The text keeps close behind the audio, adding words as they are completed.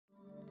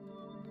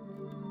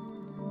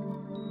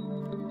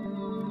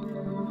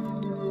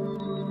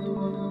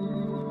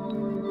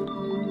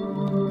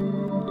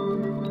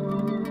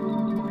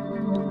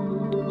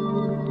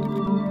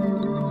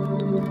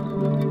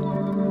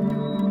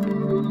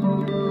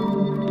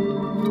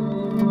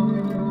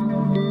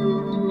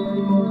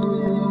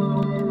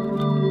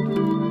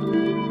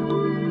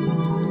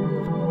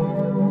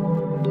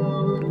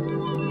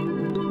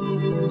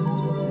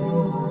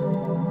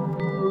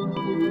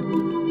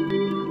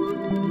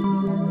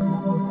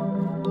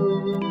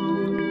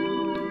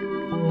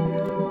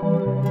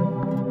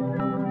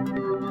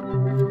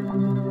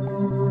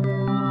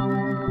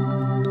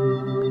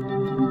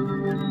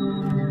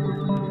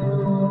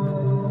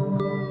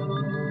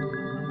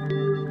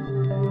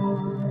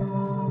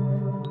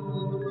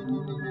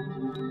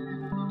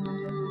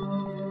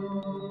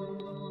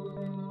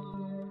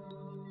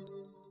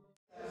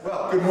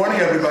Good morning,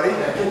 everybody.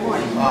 Good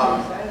morning.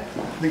 I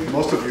think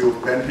most of you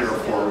have been here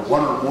for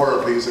one or more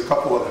of these.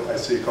 I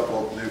see a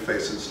couple of new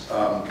faces.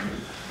 I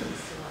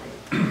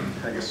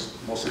guess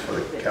mostly for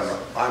the camera.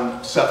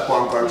 I'm Seth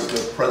Baumgartz,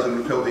 the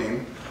president of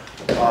Hildene.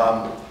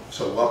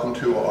 So welcome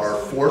to our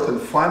fourth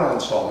and final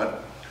installment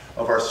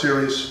of our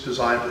series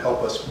designed to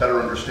help us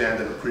better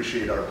understand and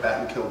appreciate our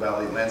Battenkill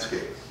Valley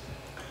landscape.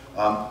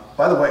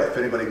 By the way, if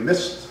anybody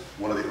missed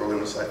one of the early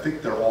ones, I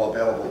think they're all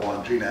available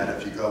on GNAT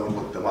if you go and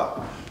look them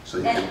up. So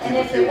you can, and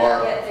if they're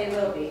not yet, they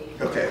will be.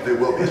 Okay, they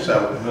will be.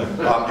 So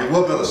you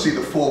will be able to see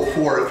the full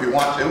four if you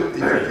want to,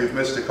 even if you've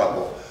missed a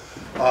couple.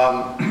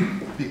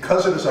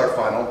 Because it is our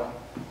final,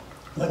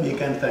 let me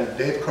again thank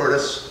Dave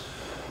Curtis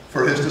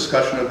for his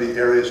discussion of the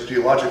area's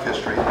geologic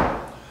history,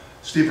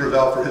 Steve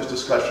Ravel for his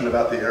discussion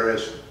about the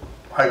area's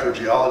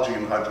hydrogeology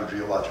and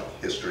hydrogeologic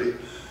history,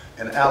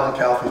 and Alan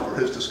Calfee for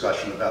his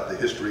discussion about the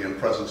history and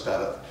present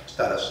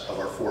status of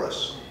our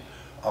forests.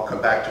 I'll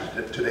come back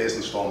to today's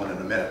installment in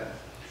a minute.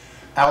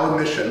 Our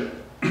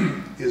mission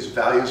is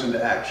values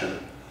into action,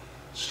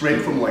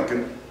 straight from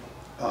Lincoln.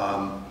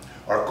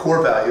 Our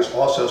core values,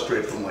 also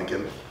straight from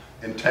Lincoln: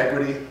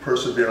 integrity,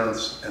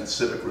 perseverance, and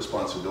civic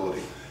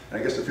responsibility. And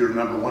I guess if you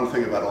remember one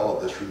thing about all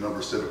of this,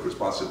 remember civic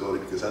responsibility,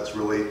 because that's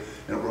really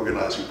an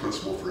organizing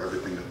principle for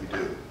everything that we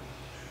do.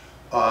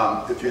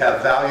 If you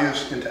have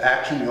values into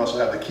action, you also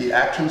have the key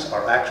actions.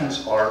 Our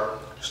actions are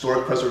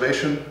historic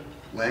preservation,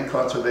 land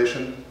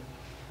conservation.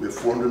 We have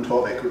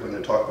 412 acres. I'm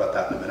going to talk about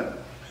that in a minute.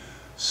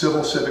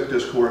 Civil civic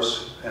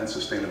discourse and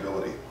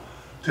sustainability.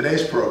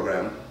 Today's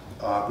program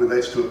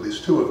relates to at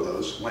least two of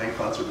those: land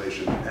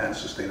conservation and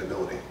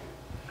sustainability.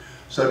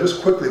 So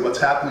just quickly, what's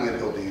happening at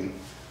Hildene?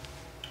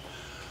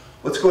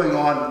 What's going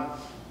on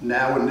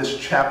now in this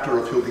chapter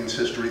of Hildene's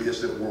history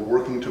is that we're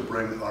working to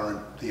bring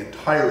the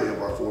entirety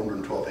of our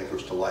 412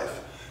 acres to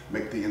life,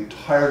 make the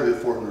entirety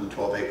of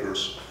 412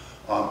 acres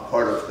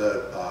part of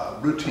the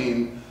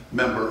routine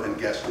member and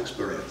guest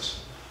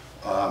experience.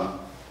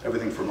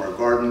 Everything from our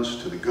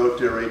gardens to the goat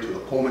dairy to the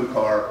Pullman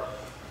car.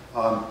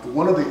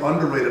 One of the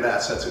underrated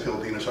assets at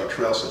Hildene is our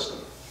trail system.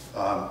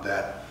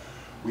 That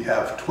we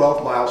have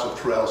 12 miles of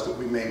trails that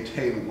we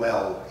maintain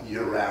well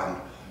year-round,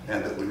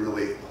 and that we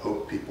really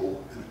hope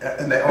people,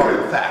 and they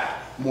are in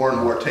fact more and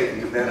more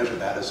taking advantage of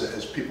that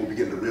as people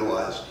begin to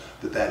realize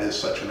that that is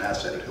such an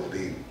asset at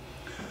Hildene.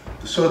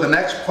 So the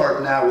next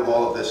part now with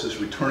all of this is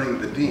returning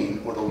the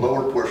Dean, or the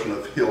lower portion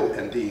of Hill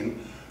and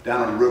Dean,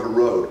 down on River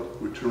Road,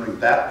 returning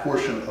that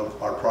portion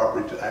of our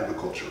property to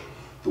agriculture,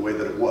 the way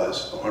that it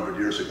was 100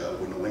 years ago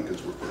when the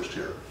Lincolns were first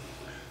here.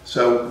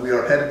 So we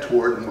are headed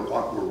toward, and we're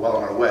well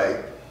on our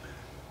way,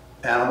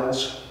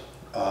 animals,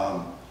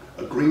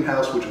 a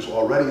greenhouse which is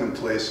already in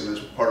place and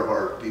is part of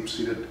our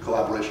deep-seated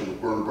collaboration with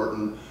Burn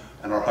Burton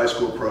and our high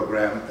school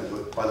program.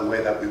 And by the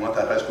way, that we want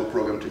that high school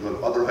program to go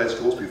to other high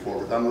schools before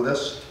we're done with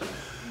this.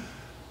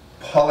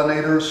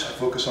 Pollinators,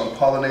 focus on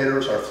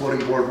pollinators, our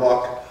floating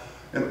boardwalk,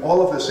 and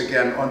all of this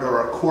again under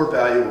our core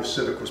value of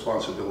civic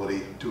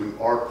responsibility, doing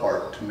our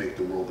part to make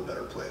the world a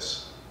better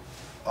place.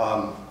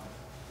 I'll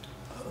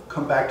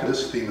come back to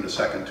this theme in a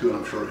second too, and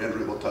I'm sure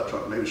Andrea will touch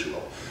on it, maybe she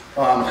will.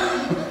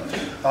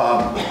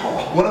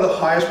 One of the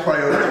highest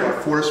priorities of our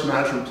forest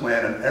management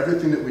plan and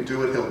everything that we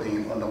do at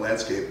Hildene on the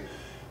landscape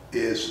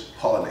is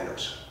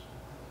pollinators.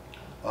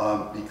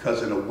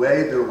 Because in a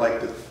way, they're like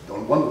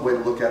one way to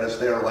look at it is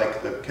they're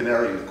like the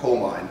canary in the coal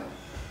mine.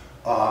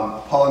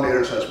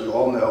 Pollinators, as we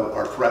all know,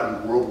 are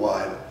threatened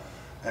worldwide.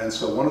 And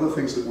so one of the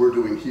things that we're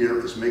doing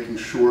here is making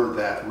sure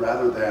that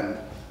rather than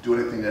do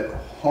anything that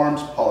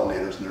harms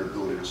pollinators and their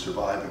ability to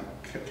survive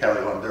and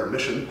carry on their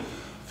mission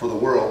for the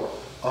world,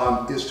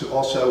 is to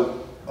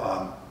also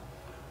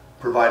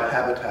provide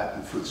habitat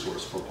and food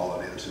source for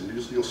pollinators.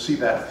 And you'll see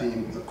that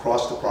theme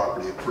across the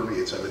property. It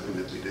permeates everything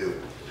that we do.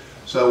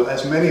 So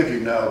as many of you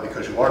know,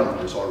 because you are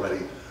members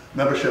already,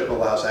 membership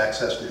allows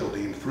access to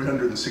Hildene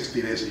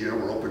 360 days a year.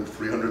 We're open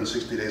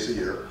 360 days a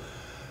year.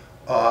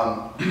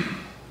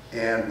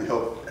 And we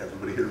hope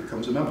everybody here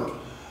becomes a member.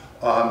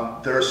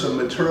 There are some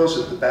materials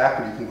at the back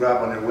that you can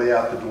grab on your way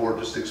out the door,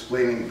 just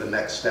explaining the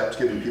next steps,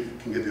 can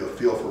give you a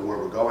feel for where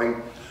we're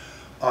going.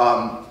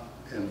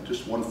 And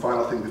just one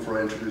final thing before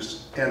I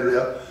introduce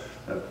Andrea.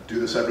 I do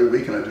this every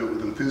week, and I do it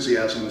with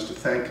enthusiasm, is to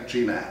thank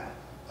GNAT.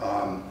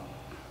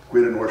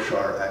 Greater North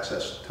Shire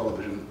Access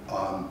Television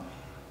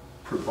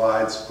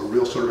provides a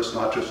real service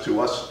not just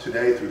to us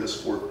today through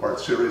this four-part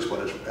series,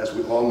 but as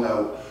we all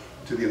know,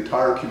 to the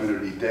entire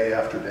community day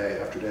after day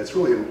after day. It's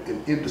really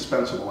an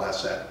indispensable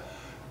asset.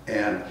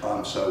 And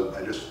so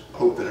I just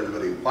hope that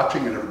everybody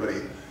watching and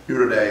everybody here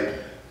today,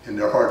 in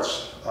their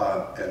hearts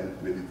and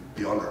maybe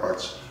beyond their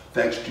hearts,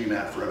 thanks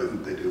GNAT for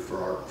everything they do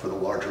for the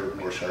larger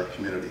North Shire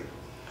community.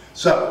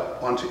 So,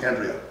 on to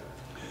Andrea.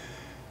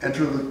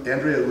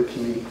 Andrea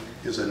Luchini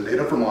is a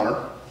native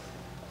Vermonter.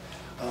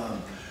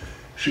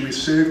 She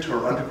received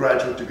her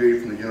undergraduate degree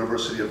from the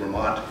University of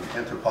Vermont in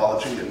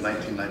anthropology in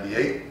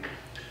 1998.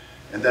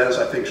 And that is,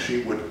 I think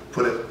she would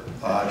put it,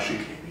 she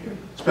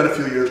spent a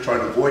few years trying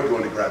to avoid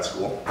going to grad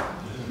school.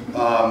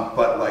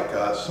 but like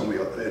somebody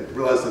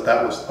realized that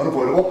that was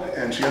unavoidable,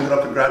 and she ended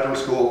up in graduate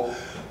school,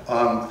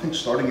 I think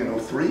starting in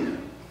 '03,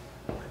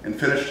 and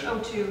finished?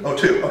 '02.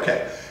 '02,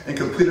 okay. And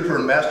completed her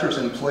master's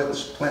in plant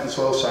and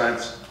soil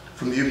science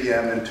from the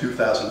UVM in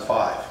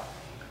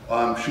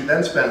 2005. She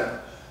then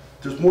spent,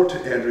 there's more to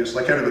Andrea's,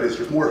 like everybody's,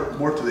 there's more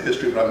to the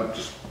history, but I'm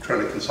just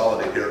trying to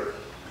consolidate here.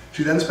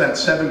 She then spent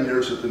 7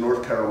 years at the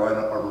North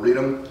Carolina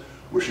Arboretum,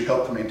 where she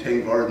helped to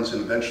maintain gardens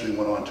and eventually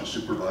went on to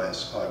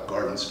supervise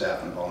garden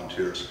staff and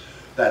volunteers.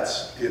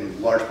 That's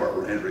in large part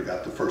where Andrea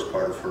got the first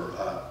part of her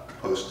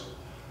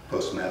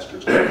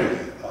postmaster's degree,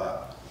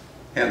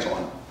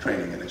 hands-on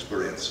training and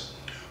experience.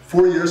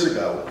 4 years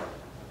ago,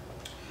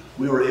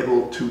 we were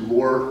able to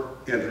lure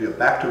Andrea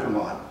back to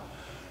Vermont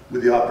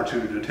with the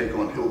opportunity to take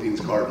on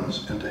Hildene's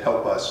Gardens and to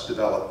help us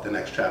develop the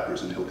next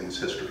chapters in Hildene's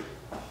history.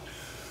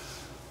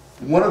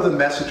 One of the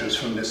messages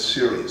from this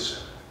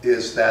series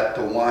is that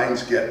the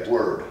lines get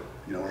blurred.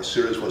 You know, our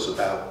series was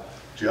about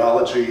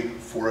geology,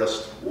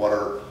 forest,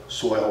 water,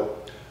 soil.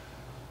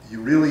 You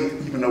really,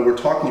 even though we're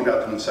talking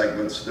about them in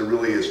segments, there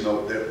really is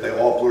no, they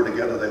all blur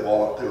together, they're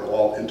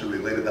all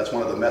interrelated. That's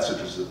one of the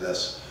messages of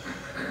this.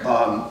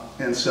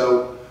 And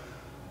so,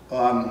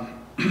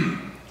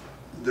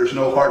 there's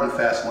no hard and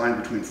fast line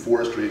between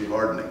forestry and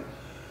gardening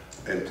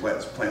and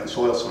plant and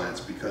soil science,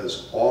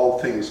 because all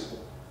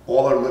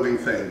our living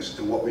things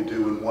and what we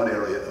do in one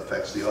area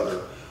affects the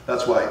other.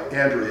 That's why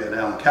Andrea and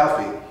Alan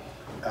Calfee,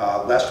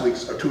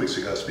 2 weeks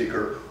ago,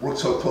 speaker, worked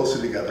so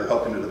closely together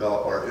helping to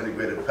develop our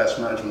integrated pest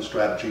management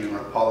strategy and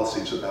our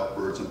policies about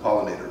birds and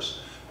pollinators,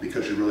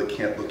 because you really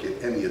can't look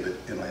at any of it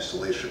in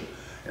isolation.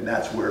 And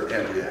that's where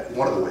Andrea,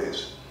 one of the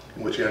ways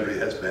in which Andrea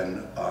has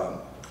been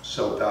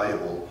so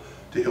valuable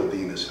to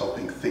Hildene, is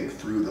helping think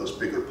through those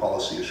bigger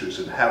policy issues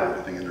and how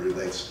everything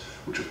interrelates,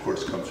 which of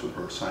course comes from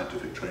her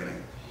scientific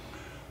training.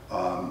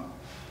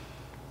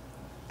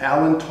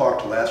 Alan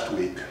talked last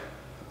week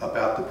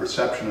about the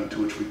perception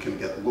into which we can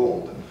get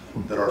lulled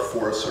that our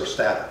forests are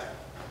static.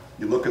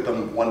 You look at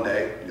them one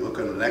day, you look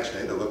at them the next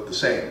day, they look the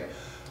same.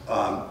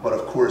 But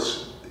of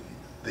course,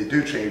 they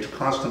do change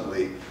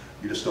constantly.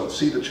 You just don't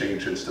see the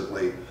change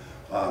instantly.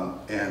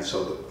 And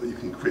so you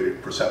can create a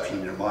perception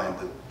in your mind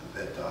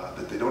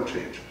that they don't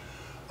change.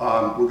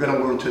 We're going to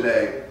learn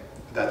today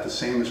that the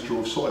same is true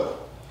of soil.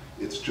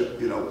 It's just,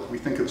 you know, we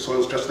think of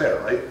soil's just there,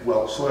 right?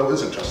 Well, soil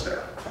isn't just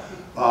there.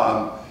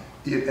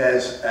 It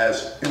is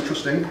as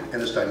interesting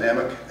and as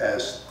dynamic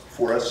as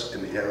forests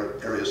in the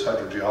area's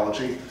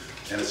hydrogeology,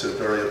 and it's a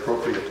very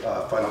appropriate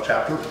final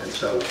chapter. And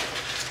so,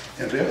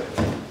 Andrea,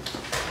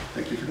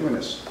 thank you for doing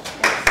this.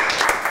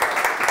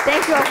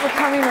 Thank you all for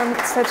coming on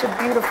such a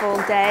beautiful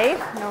day.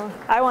 You know,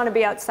 I want to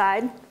be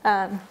outside,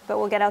 but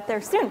we'll get out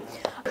there soon.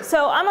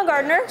 So I'm a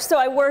gardener, so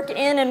I work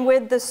in and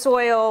with the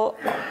soil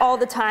all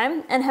the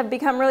time and have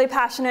become really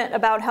passionate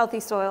about healthy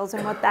soils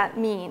and what that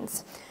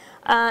means.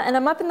 And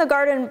I'm up in the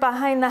garden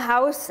behind the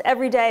house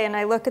every day, and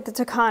I look at the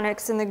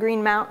Taconics and the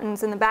Green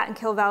Mountains and the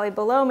Battenkill Valley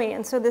below me.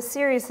 And so this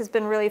series has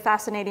been really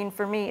fascinating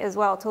for me as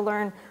well, to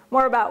learn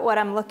more about what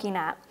I'm looking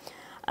at.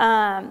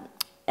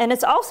 And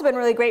it's also been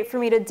really great for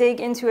me to dig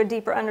into a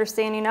deeper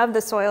understanding of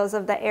the soils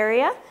of the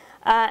area.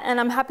 And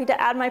I'm happy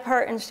to add my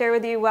part and share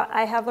with you what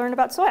I have learned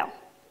about soil.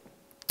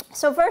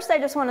 So first, I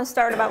just want to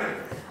start about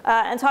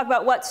and talk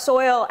about what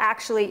soil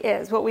actually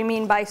is, what we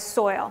mean by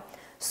soil.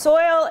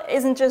 Soil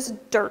isn't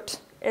just dirt.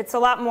 It's a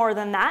lot more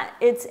than that.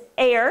 It's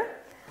air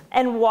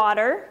and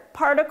water,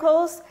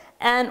 particles,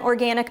 and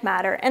organic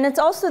matter. And it's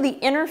also the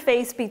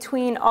interface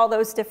between all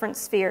those different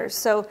spheres.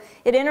 So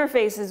it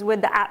interfaces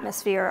with the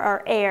atmosphere,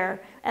 our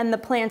air, and the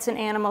plants and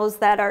animals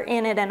that are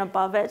in it and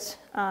above it,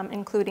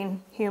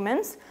 including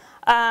humans.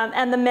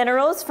 And the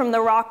minerals from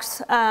the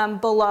rocks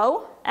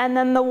below, and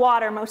then the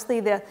water, mostly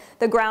the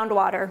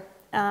groundwater,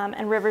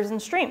 and rivers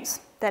and streams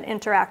that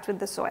interact with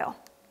the soil.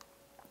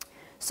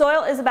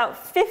 Soil is about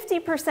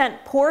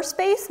 50% pore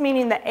space,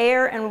 meaning the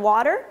air and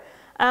water,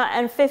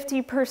 and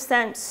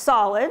 50%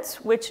 solids,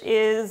 which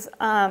is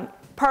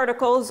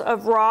particles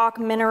of rock,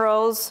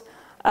 minerals,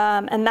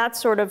 and that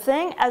sort of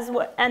thing.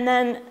 And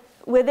then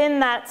within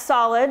that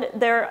solid,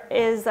 there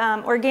is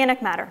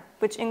organic matter,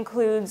 which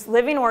includes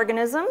living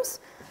organisms,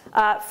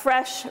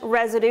 fresh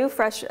residue,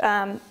 fresh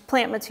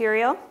plant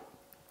material,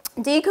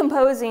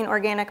 decomposing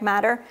organic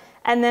matter,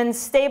 and then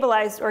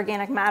stabilized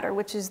organic matter,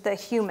 which is the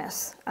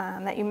humus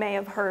that you may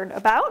have heard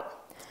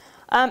about.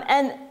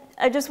 And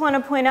I just want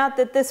to point out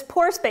that this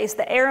pore space,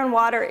 the air and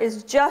water,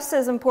 is just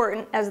as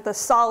important as the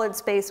solid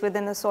space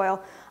within the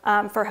soil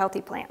for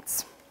healthy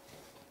plants.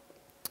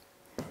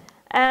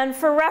 And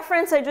for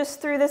reference, I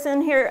just threw this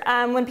in here.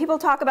 When people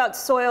talk about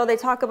soil, they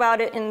talk about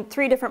it in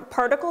 3 different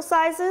particle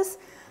sizes: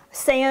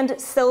 sand,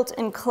 silt,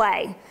 and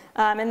clay.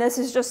 And this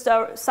is just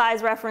a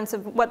size reference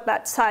of what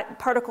that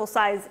particle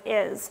size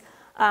is.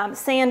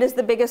 Sand is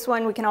the biggest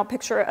one. We can all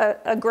picture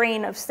a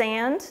grain of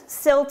sand.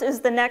 Silt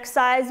is the next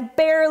size,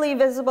 barely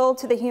visible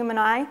to the human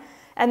eye.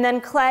 And then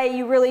clay,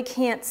 you really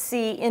can't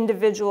see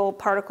individual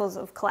particles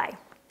of clay.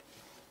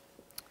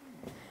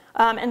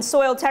 And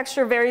soil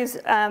texture varies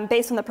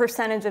based on the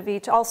percentage of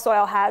each. All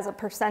soil has a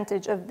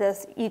percentage of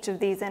each of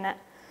these in it.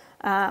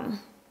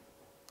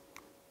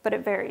 But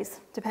it varies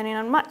depending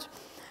on much.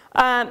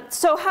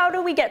 So how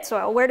do we get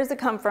soil? Where does it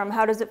come from?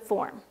 How does it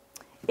form?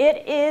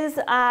 It is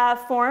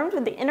formed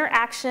with the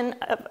interaction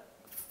of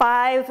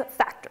 5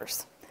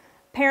 factors.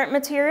 Parent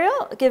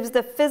material gives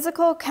the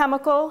physical,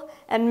 chemical,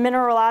 and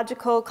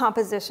mineralogical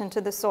composition to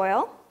the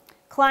soil.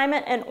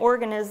 Climate and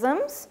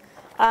organisms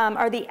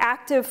are the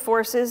active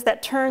forces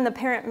that turn the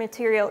parent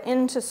material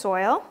into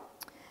soil.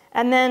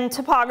 And then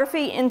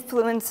topography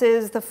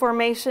influences the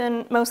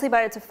formation mostly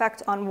by its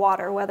effect on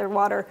water, whether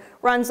water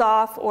runs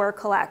off or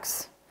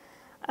collects.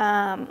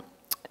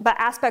 But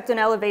aspect and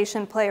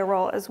elevation play a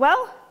role as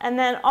well. And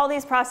then all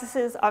these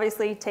processes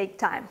obviously take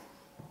time.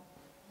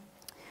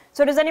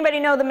 So does anybody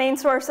know the main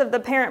source of the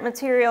parent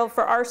material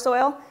for our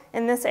soil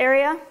in this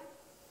area?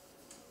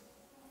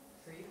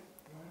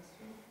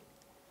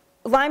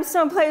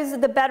 Limestone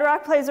the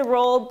bedrock plays a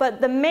role, but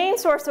the main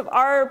source of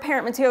our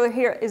parent material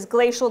here is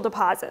glacial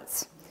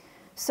deposits.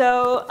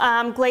 So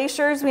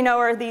glaciers, we know,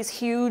 are these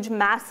huge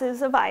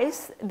masses of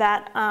ice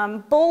that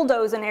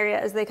bulldoze an area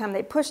as they come.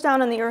 They push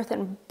down on the earth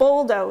and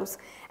bulldoze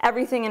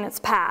everything in its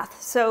path.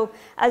 So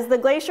as the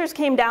glaciers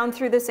came down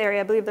through this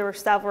area, I believe there were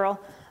several,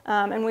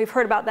 and we've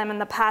heard about them in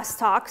the past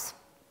talks,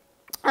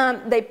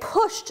 they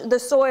pushed the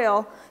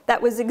soil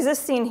that was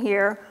existing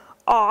here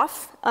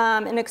off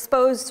and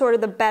exposed sort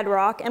of the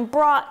bedrock and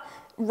brought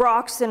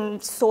rocks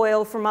and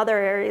soil from other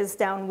areas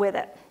down with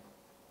it.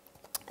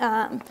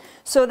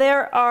 So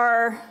there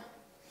are,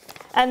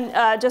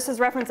 and just as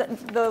reference,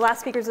 the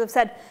last speakers have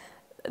said,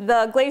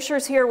 the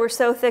glaciers here were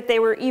so thick they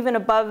were even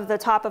above the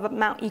top of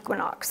Mount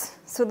Equinox.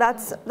 So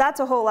that's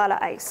a whole lot of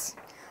ice.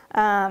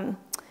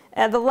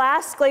 The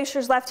last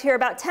glaciers left here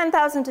about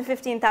 10,000 to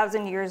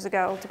 15,000 years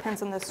ago,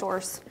 depends on the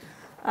source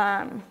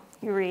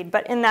you read,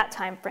 but in that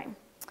time frame.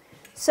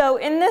 So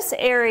in this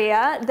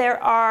area,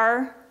 there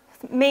are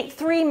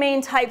 3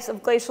 main types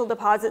of glacial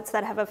deposits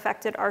that have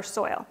affected our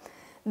soil.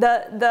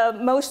 The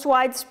most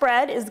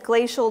widespread is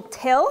glacial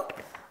till.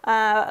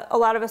 A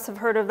lot of us have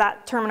heard of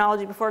that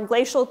terminology before,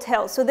 glacial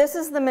till. So this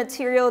is the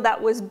material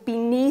that was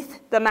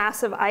beneath the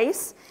massive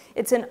ice.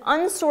 It's an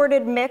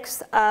unsorted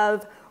mix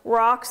of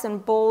rocks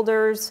and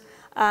boulders,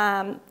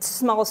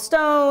 small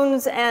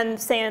stones, and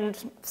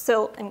sand,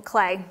 silt, and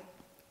clay,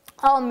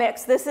 all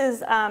mixed. This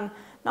is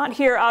not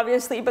here,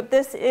 obviously, but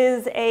this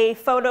is a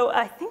photo,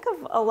 I think,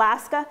 of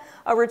Alaska,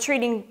 a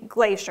retreating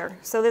glacier.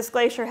 So this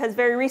glacier has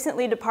very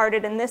recently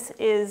departed, and this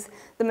is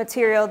the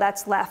material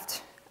that's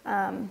left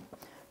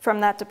from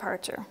that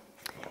departure.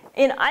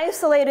 In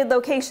isolated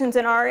locations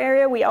in our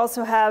area, we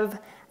also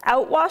have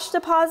outwash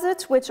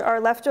deposits, which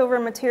are leftover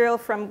material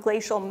from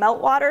glacial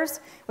meltwaters,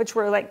 which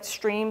were like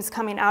streams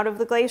coming out of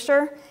the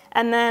glacier,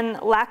 and then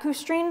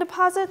lacustrine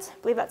deposits,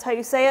 I believe that's how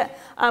you say it,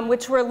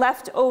 which were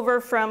left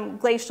over from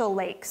glacial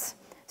lakes.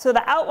 So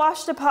the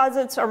outwash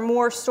deposits are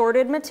more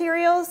sorted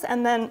materials,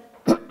 and then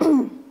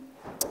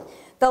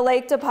the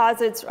lake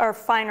deposits are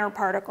finer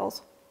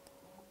particles.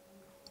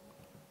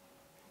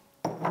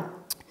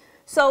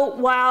 So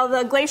while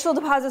the glacial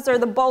deposits are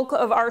the bulk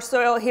of our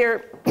soil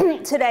here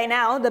today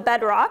now, the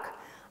bedrock,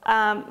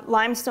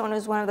 limestone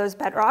is one of those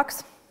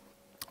bedrocks,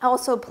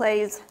 also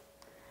plays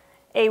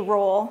a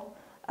role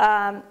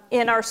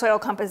in our soil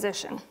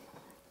composition.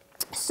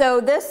 So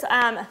this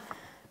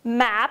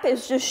map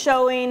is just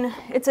showing,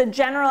 it's a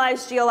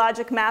generalized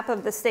geologic map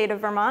of the state of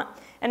Vermont,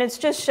 and it's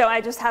just I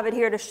just have it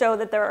here to show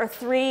that there are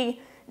 3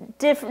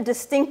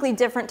 distinctly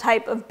different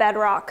type of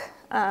bedrock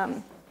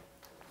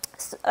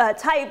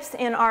types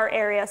in our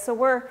area.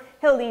 So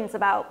Hildene's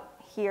about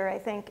here, I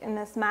think, in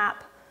this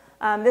map.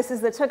 This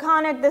is the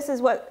Taconic. This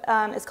is what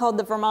is called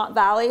the Vermont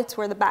Valley. It's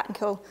where the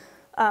Battenkill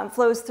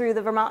flows through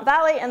the Vermont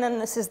Valley, and then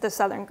this is the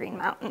Southern Green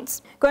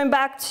Mountains. Going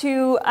back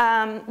to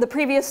the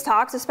previous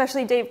talks,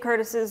 especially Dave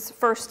Curtis's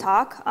first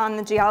talk on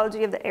the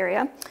geology of the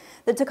area,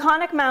 the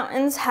Taconic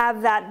Mountains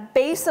have that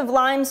base of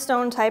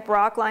limestone type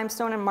rock,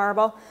 limestone and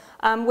marble,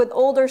 with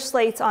older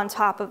slates on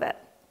top of it.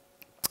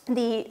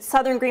 The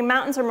Southern Green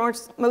Mountains are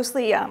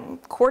mostly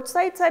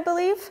quartzites, I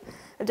believe,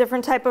 a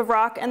different type of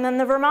rock, and then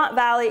the Vermont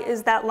Valley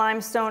is that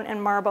limestone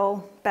and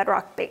marble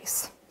bedrock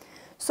base.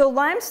 So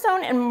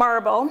limestone and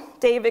marble,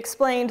 Dave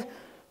explained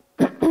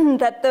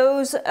that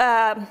those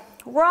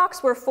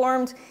rocks were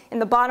formed in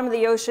the bottom of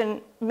the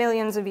ocean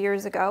millions of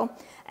years ago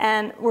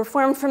and were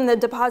formed from the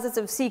deposits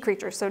of sea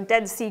creatures, so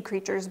dead sea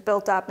creatures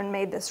built up and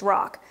made this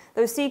rock.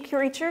 Those sea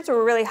creatures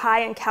were really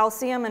high in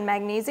calcium and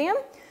magnesium,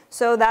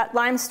 so that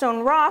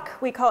limestone rock,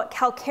 we call it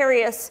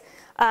calcareous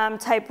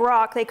type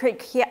rock, they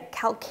create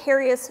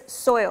calcareous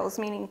soils,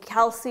 meaning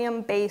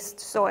calcium-based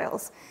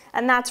soils,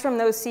 and that's from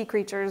those sea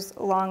creatures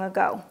long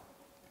ago.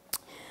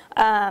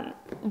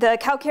 The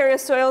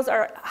calcareous soils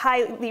are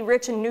highly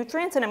rich in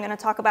nutrients, and I'm going to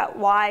talk about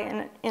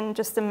why in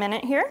just a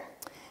minute here.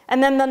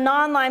 And then the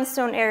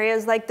non-limestone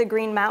areas like the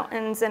Green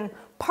Mountains and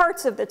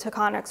parts of the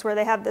Taconics where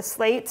they have the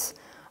slates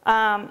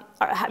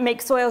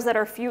make soils that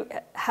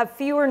have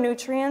fewer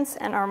nutrients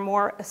and are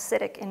more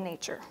acidic in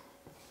nature.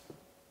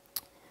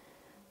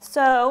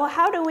 So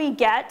how do we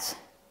get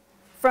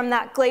from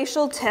that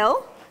glacial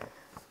till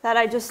that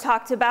I just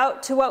talked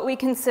about to what we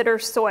consider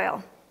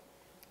soil?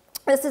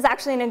 This is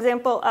actually an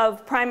example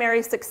of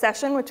primary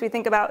succession, which we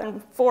think about in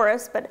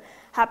forests, but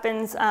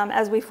happens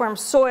as we form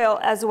soil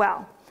as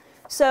well.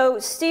 So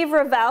Steve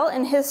Revell,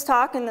 in his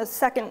talk, in the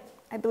second,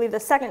 I believe the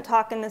second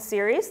talk in the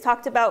series,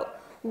 talked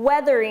about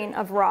weathering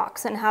of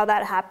rocks and how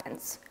that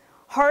happens.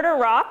 Harder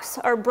rocks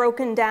are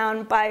broken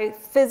down by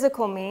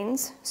physical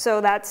means, so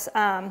that's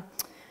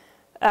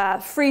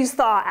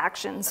freeze-thaw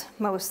actions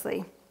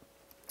mostly.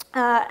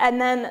 And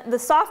then the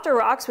softer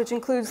rocks, which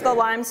includes the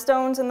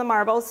limestones and the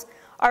marbles,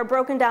 are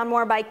broken down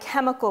more by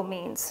chemical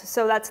means.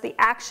 So that's the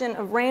action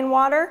of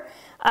rainwater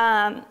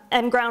and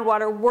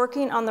groundwater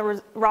working on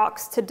the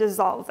rocks to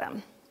dissolve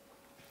them.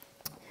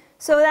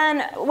 So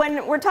then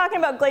when we're talking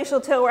about glacial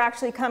till, we're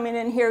actually coming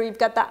in here, you've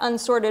got that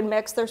unsorted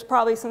mix. There's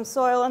probably some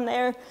soil in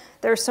there.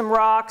 There's some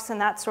rocks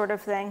and that sort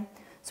of thing.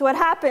 So what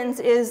happens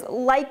is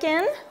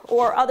lichen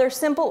or other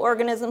simple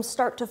organisms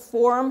start to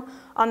form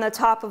on the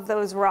top of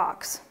those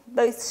rocks.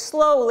 They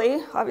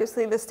slowly,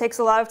 obviously this takes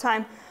a lot of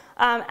time,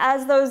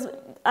 as those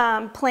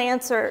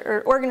plants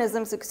or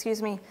organisms,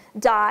 excuse me,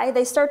 die,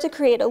 they start to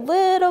create a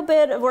little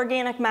bit of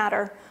organic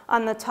matter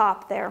on the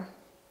top there.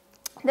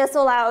 This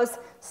allows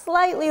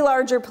slightly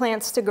larger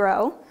plants to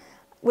grow,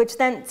 which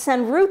then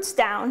send roots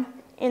down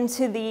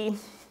into the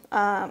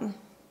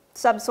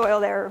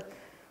subsoil there,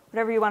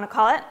 whatever you want to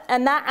call it,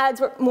 and that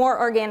adds more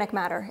organic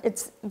matter.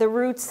 It's the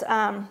roots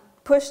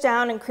push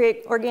down and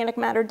create organic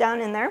matter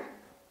down in there,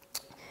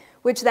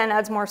 which then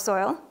adds more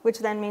soil, which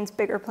then means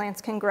bigger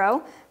plants can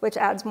grow, which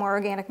adds more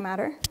organic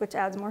matter, which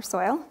adds more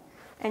soil,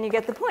 and you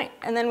get the point.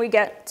 And then we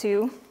get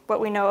to what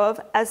we know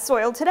of as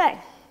soil today.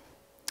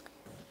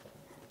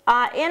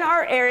 In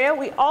our area,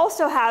 we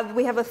also have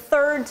a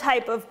third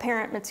type of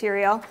parent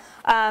material,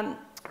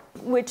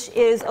 which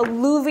is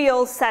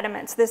alluvial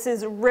sediments. This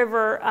is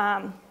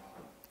river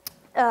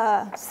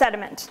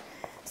sediment.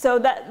 So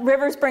that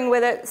rivers bring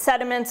with it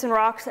sediments and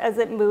rocks as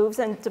it moves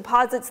and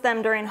deposits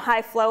them during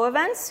high flow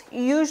events.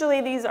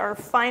 Usually these are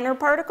finer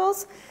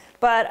particles,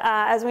 but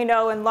as we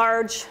know, in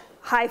large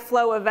high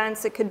flow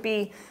events, it could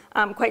be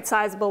quite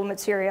sizable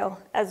material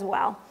as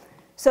well.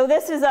 So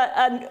this is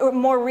a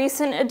more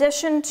recent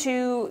addition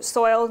to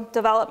soil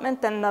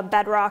development than the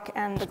bedrock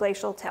and the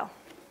glacial till.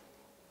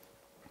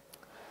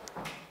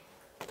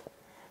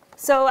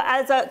 So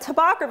as a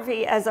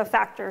topography as a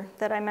factor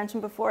that I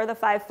mentioned before, the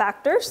 5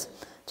 factors,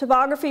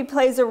 topography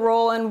plays a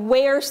role in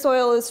where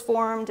soil is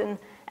formed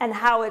and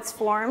how it's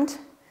formed.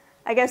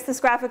 I guess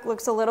this graphic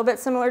looks a little bit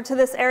similar to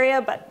this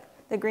area, but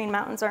the Green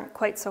Mountains aren't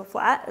quite so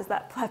flat as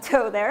that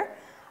plateau there.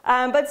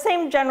 But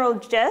same general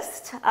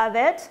gist of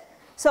it.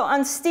 So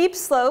on steep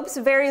slopes,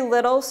 very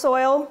little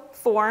soil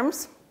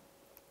forms,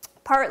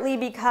 partly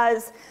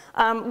because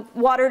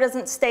water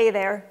doesn't stay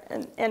there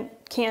and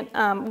can't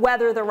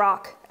weather the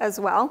rock as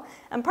well,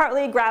 and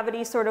partly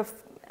gravity sort of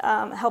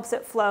helps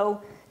it flow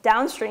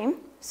downstream.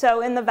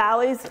 So in the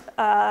valleys,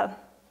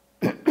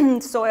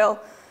 soil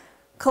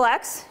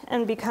collects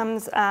and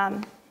becomes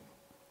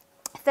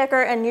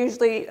thicker and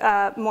usually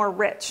more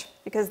rich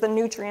because the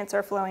nutrients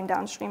are flowing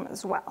downstream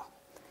as well.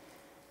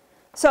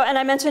 So, and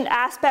I mentioned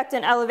aspect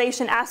and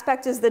elevation.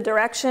 Aspect is the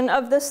direction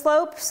of the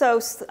slope. So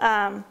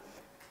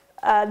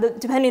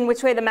depending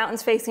which way the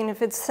mountain's facing,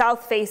 if it's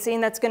south facing,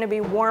 that's going to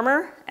be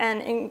warmer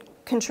and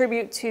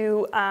contribute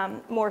to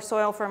more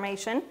soil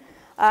formation.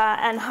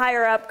 And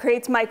higher up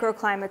creates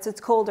microclimates.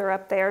 It's colder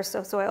up there,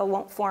 so soil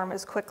won't form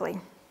as quickly.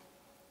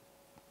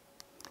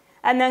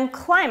 And then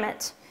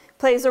climate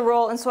plays a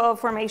role in soil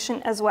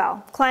formation as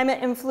well.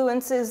 Climate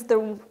influences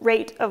the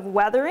rate of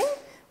weathering,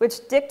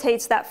 which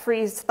dictates that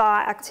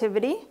freeze-thaw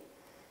activity.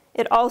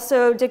 It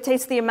also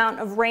dictates the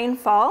amount of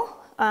rainfall,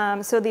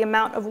 so the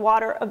amount of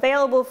water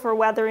available for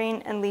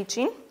weathering and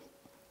leaching.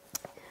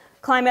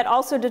 Climate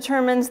also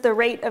determines the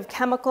rate of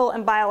chemical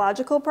and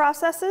biological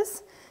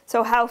processes,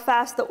 so how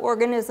fast the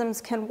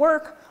organisms can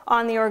work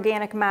on the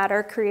organic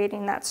matter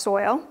creating that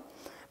soil.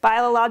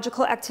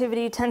 Biological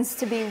activity tends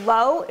to be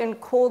low in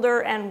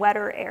colder and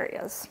wetter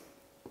areas.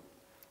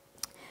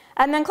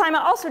 And then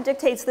climate also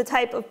dictates the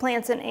type of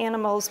plants and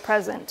animals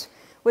present,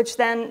 which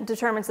then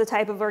determines the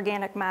type of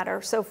organic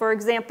matter. So for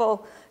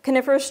example,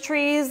 coniferous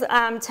trees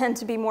tend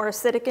to be more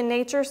acidic in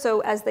nature, so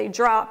as they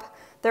drop,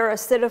 they're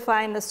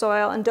acidifying the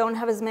soil and don't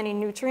have as many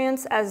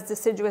nutrients as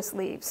deciduous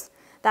leaves.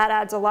 That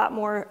adds a lot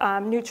more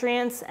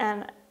nutrients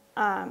and,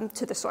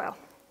 to the soil.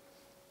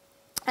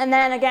 And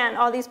then again,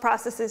 all these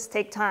processes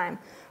take time.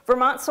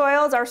 Vermont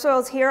soils, our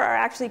soils here are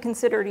actually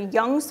considered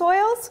young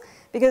soils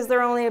because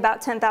they're only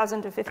about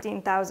 10,000 to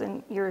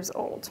 15,000 years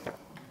old.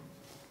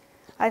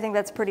 I think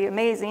that's pretty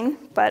amazing,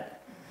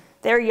 but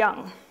they're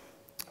young.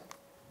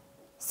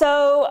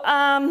 So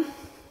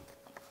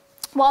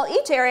while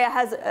each area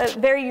has a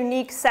very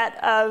unique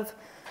set of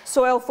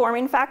soil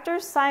forming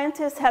factors,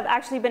 scientists have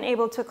actually been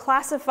able to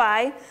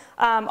classify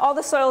all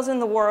the soils in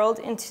the world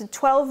into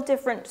 12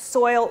 different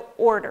soil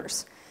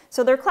orders.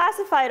 So they're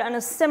classified on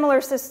a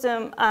similar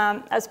system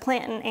as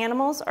plant and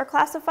animals are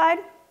classified.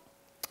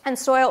 And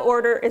soil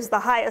order is the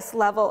highest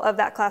level of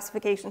that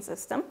classification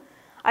system.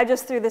 I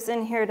just threw this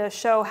in here to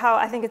show how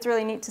I think it's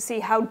really neat to see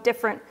how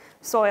different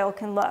soil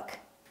can look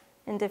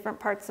in different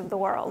parts of the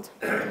world.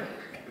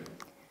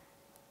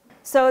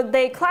 So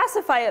they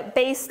classify it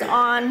based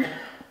on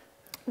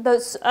the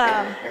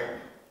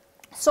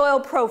soil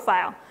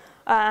profile.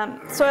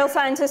 Soil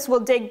scientists will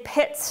dig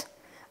pits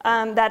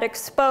that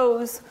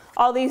expose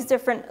all these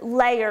different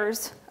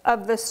layers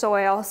of the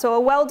soil. So a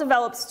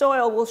well-developed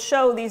soil will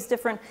show these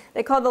different,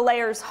 they call the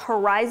layers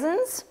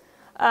horizons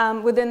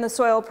within the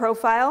soil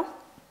profile.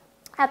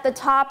 At the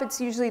top,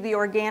 it's usually the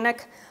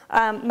organic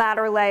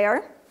matter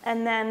layer,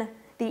 and then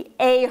the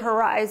A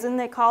horizon,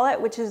 they call it,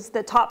 which is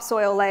the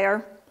topsoil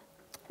layer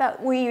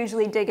that we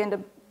usually dig in to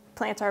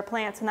plant our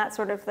plants and that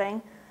sort of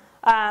thing.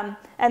 And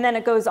then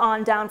it goes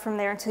on down from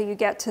there until you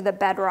get to the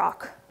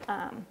bedrock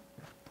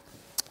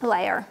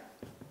layer.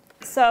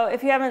 So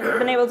if you haven't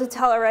been able to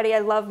tell already, I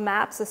love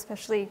maps,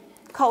 especially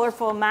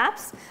colorful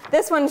maps.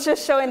 This one's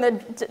just showing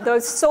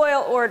those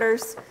soil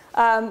orders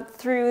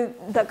through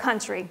the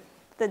country.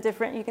 The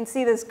different, you can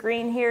see this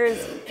green here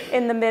is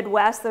in the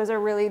Midwest. Those are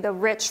really the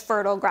rich,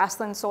 fertile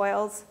grassland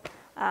soils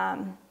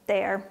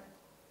there.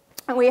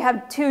 And we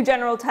have two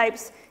general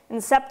types,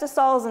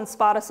 inceptisols and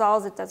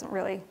spotisols. It doesn't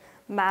really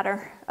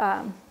matter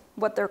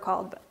what they're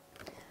called, but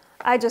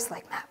I just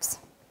like maps.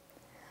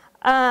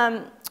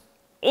 And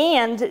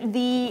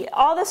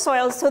all the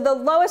soils, so the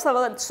lowest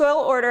level, soil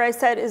order I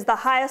said is the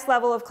highest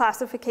level of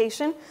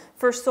classification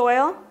for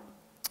soil.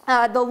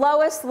 The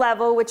lowest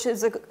level, which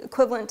is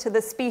equivalent to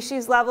the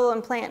species level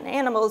in plant and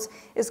animals,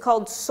 is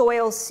called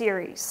soil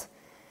series.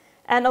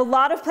 And a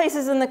lot of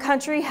places in the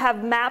country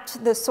have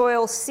mapped the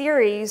soil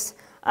series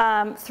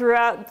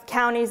throughout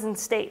counties and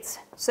states.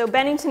 So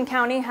Bennington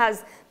County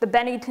has the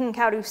Bennington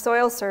County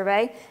Soil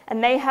Survey,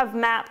 and they have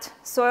mapped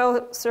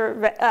soil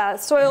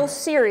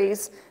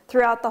series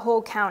throughout the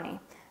whole county.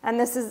 And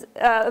this is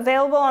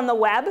available on the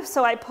web,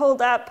 so I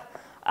pulled up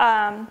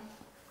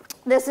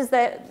this is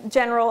the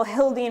general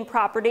Hildene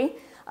property,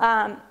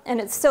 and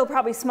it's still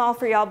probably small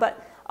for y'all,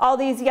 but all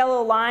these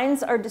yellow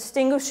lines are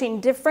distinguishing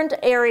different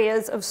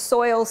areas of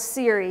soil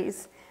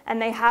series,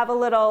 and they have a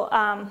little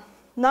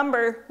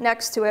number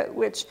next to it,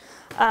 which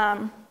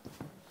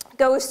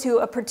goes to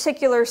a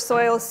particular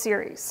soil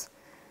series.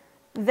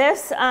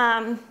 This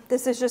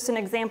is just an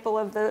example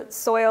of the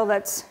soil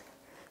that's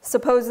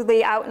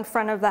supposedly out in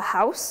front of the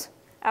house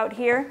out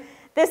here.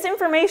 This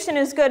information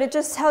is good. It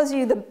just tells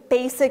you the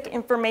basic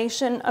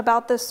information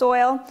about the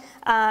soil.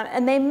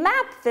 And they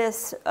map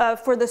this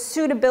for the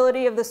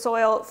suitability of the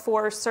soil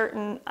for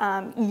certain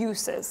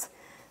uses.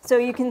 So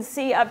you can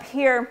see up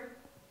here,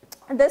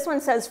 this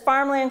one says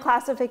farmland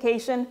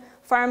classification,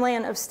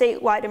 farmland of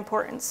statewide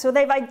importance. So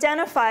they've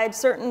identified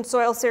certain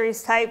soil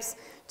series types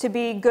to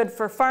be good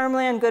for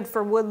farmland, good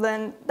for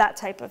woodland, that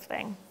type of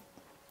thing.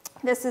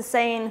 This is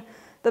saying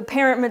the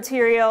parent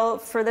material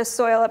for this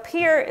soil up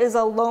here is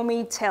a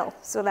loamy till,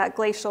 so that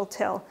glacial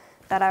till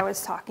that I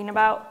was talking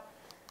about.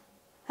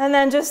 And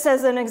then just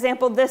as an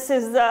example, this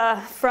is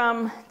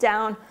from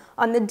down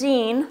on the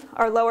Dean,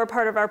 our lower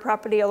part of our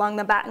property along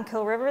the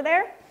Battenkill River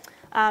there.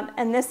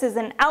 And this is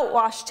an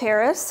outwash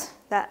terrace,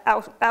 that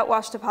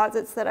outwash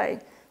deposits that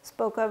I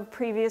spoke of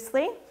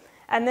previously.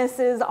 And this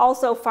is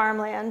also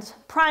farmland.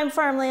 Prime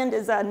farmland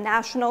is a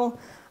national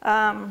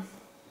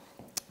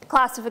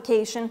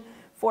classification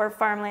for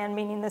farmland,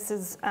 meaning this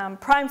is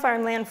prime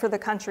farmland for the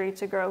country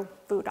to grow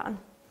food on.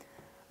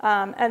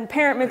 And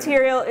parent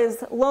material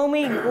is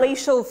loamy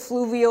glacial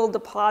fluvial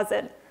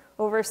deposit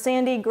over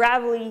sandy,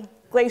 gravelly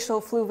glacial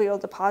fluvial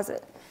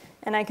deposit.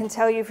 And I can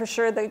tell you for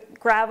sure the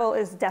gravel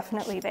is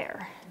definitely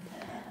there.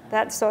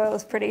 That soil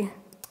is pretty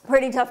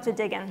tough to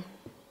dig in.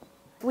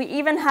 We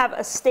even have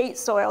a state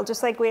soil,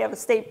 just like we have a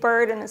state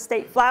bird and a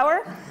state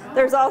flower.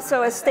 There's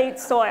also a state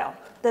soil,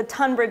 the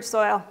Tunbridge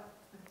soil.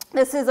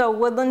 This is a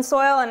woodland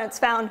soil, and it's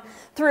found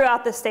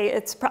throughout the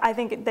state. I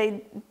think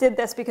they did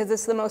this because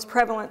it's the most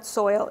prevalent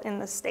soil in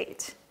the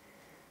state.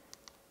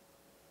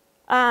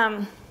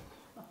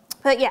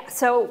 But yeah,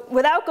 so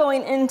without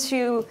going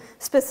into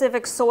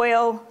specific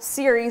soil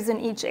series in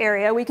each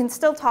area, we can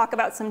still talk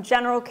about some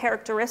general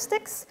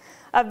characteristics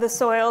of the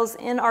soils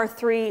in our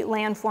three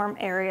landform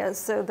areas.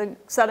 So the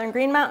Southern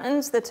Green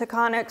Mountains, the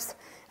Taconics,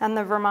 and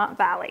the Vermont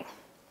Valley.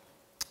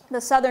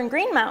 The Southern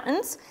Green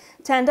Mountains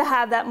tend to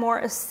have that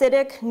more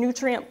acidic,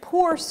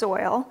 nutrient-poor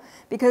soil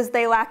because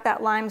they lack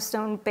that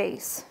limestone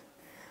base.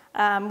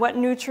 What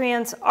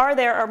nutrients are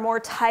there are more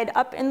tied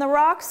up in the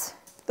rocks,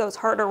 those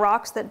harder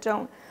rocks that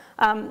don't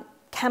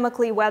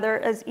chemically weather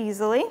as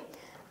easily.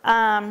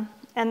 And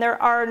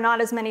there are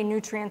not as many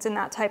nutrients in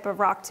that type of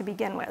rock to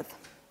begin with.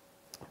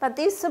 But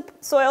these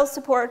soils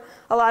support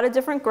a lot of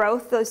different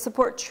growth. They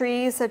support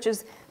trees such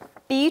as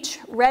beech,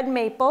 red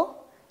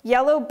maple,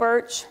 yellow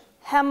birch,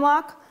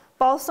 hemlock,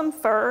 balsam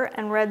fir,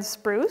 and red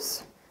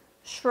spruce,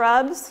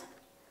 shrubs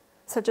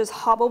such as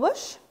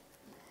hobblebush,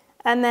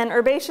 and then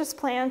herbaceous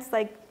plants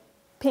like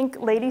pink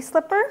lady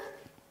slipper,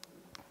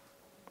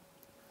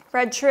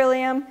 red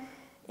trillium,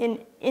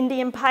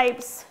 Indian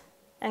pipes,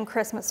 and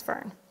Christmas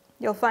fern.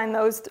 You'll find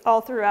those all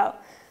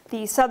throughout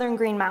the southern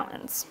Green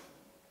Mountains.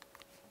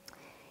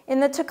 In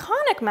the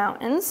Taconic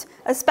Mountains,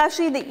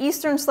 especially the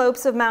eastern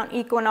slopes of Mount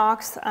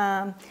Equinox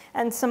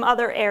and some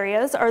other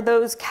areas, are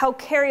those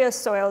calcareous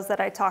soils that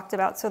I talked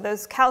about, so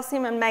those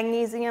calcium and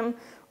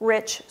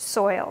magnesium-rich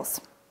soils.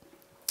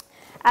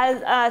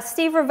 As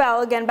Steve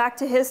Revell, again back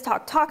to his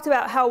talk, talked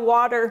about how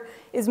water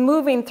is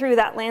moving through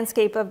that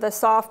landscape of the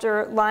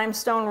softer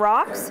limestone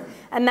rocks,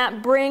 and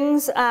that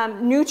brings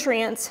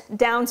nutrients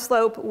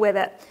downslope with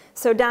it.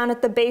 So down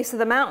at the base of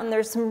the mountain,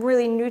 there's some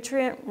really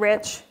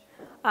nutrient-rich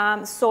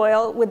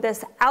soil with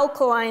this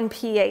alkaline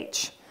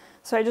pH.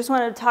 So I just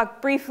wanted to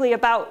talk briefly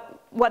about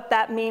what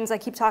that means. I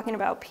keep talking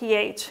about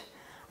pH.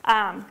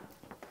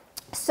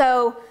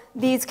 So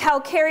these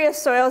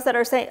calcareous soils that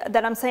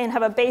I'm saying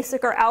have a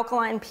basic or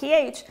alkaline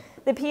pH,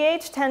 the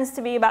pH tends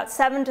to be about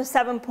 7 to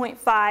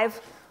 7.5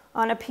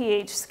 on a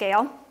pH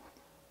scale.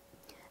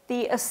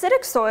 The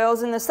acidic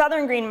soils in the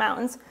southern Green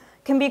Mountains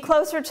can be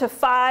closer to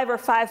 5 or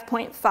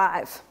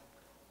 5.5.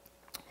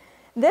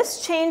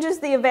 This changes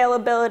the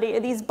availability.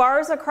 These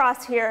bars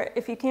across here,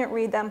 if you can't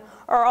read them,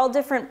 are all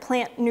different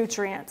plant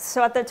nutrients.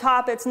 So at the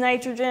top it's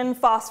nitrogen,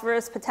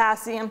 phosphorus,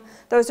 potassium.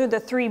 Those are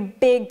the 3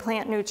 big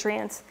plant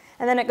nutrients.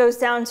 And then it goes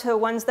down to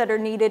ones that are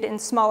needed in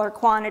smaller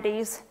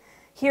quantities.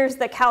 Here's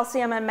the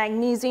calcium and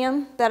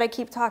magnesium that I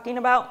keep talking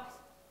about,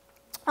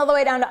 all the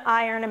way down to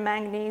iron and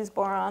manganese,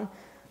 boron,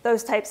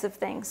 those types of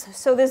things.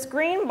 So this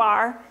green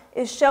bar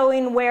is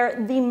showing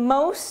where the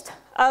most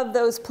of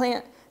those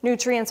plant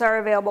nutrients are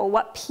available,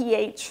 what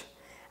pH,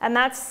 and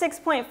that's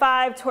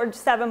 6.5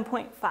 towards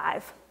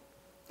 7.5.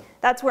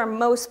 That's where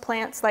most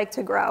plants like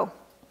to grow.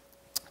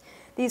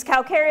 These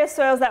calcareous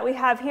soils that we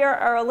have here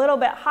are a little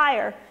bit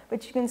higher,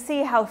 but you can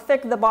see how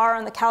thick the bar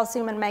on the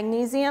calcium and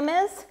magnesium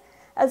is,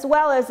 as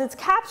well as it's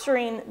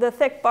capturing the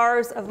thick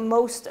bars of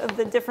most of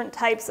the different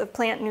types of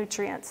plant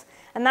nutrients.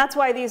 And that's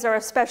why these are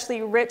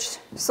especially rich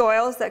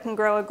soils that can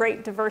grow a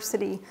great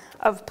diversity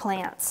of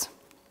plants.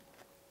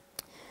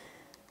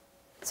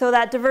 So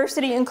that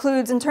diversity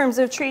includes, in terms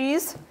of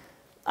trees,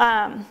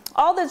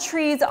 all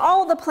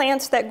the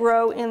plants that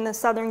grow in the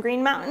southern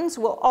Green Mountains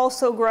will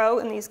also grow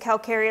in these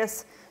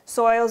calcareous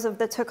soils of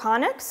the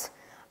Taconics,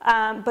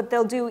 but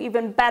they'll do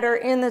even better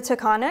in the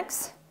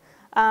Taconics,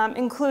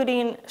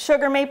 including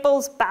sugar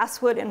maples,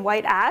 basswood, and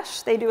white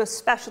ash. They do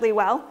especially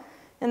well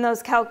in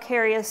those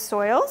calcareous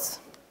soils.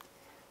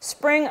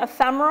 Spring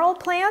ephemeral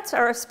plants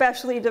are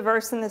especially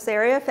diverse in this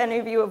area. If any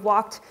of you have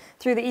walked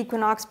through the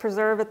Equinox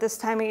Preserve at this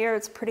time of year,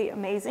 it's pretty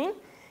amazing.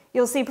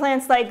 You'll see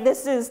plants like,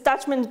 this is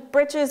Dutchman's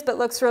britches, but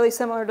looks really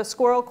similar to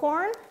squirrel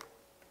corn.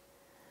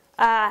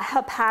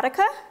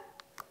 Hepatica.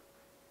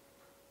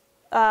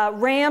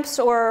 Ramps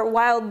or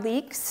wild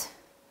leeks,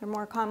 they're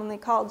more commonly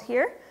called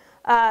here.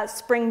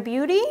 Spring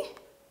beauty.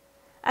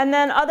 And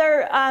then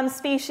other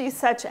species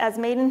such as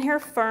maidenhair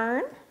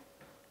fern,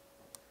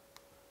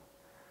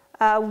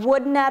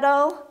 wood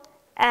nettle,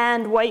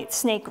 and white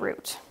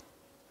snakeroot.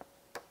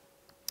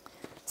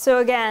 So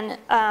again,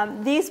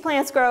 these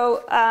plants grow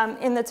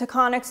in the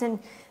Taconics, and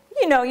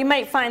you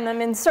might find them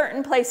in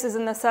certain places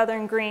in the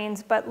southern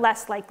greens, but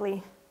less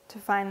likely to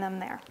find them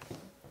there.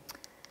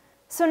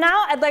 So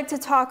now I'd like to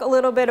talk a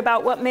little bit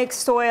about what makes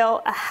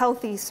soil a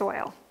healthy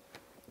soil.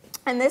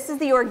 And this is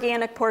the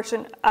organic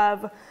portion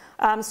of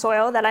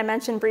soil that I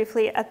mentioned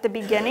briefly at the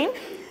beginning.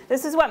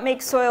 This is what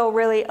makes soil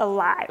really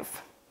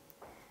alive.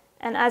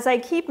 And as I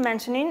keep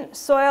mentioning,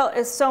 soil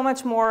is so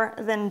much more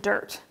than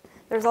dirt.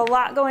 There's a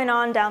lot going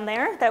on down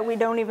there that we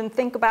don't even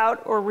think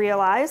about or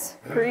realize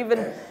or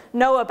even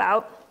know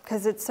about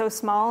because it's so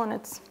small and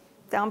it's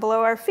down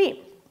below our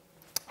feet.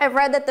 I've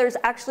read that there's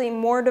actually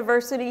more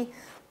diversity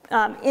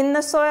in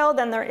the soil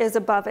than there is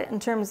above it in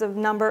terms of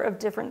number of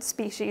different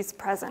species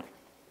present.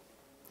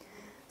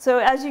 So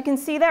as you can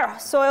see there,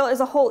 soil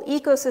is a whole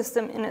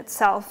ecosystem in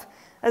itself,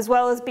 as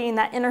well as being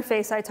that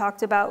interface I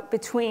talked about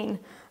between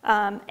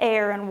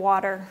air and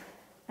water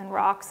and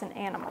rocks and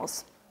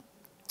animals.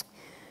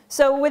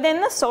 So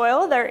within the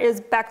soil, there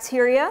is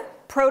bacteria,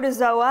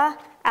 protozoa,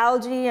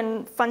 algae,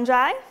 and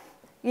fungi.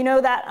 You know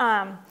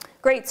that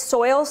great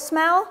soil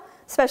smell,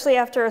 especially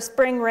after a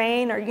spring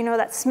rain, or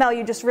that smell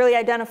you just really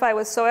identify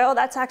with soil?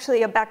 That's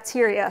actually a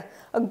bacteria,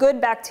 a good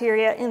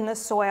bacteria in the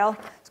soil.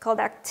 It's called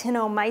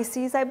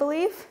actinomyces, I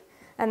believe,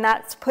 and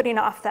that's putting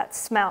off that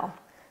smell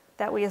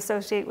that we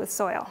associate with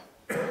soil.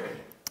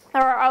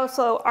 There are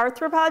also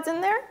arthropods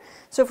in there,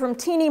 so from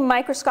teeny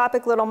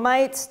microscopic little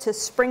mites to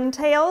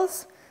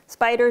springtails,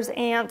 spiders,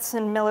 ants,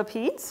 and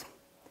millipedes.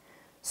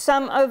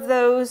 Some of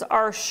those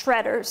are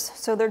shredders,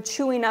 so they're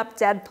chewing up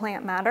dead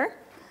plant matter.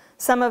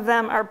 Some of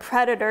them are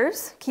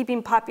predators,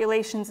 keeping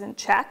populations in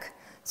check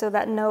so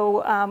that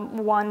no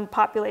one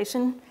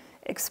population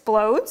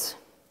explodes.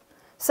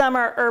 Some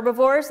are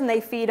herbivores, and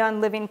they feed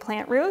on living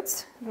plant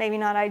roots. Maybe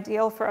not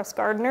ideal for us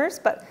gardeners,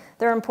 but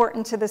they're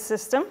important to the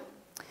system.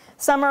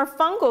 Some are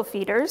fungal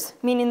feeders,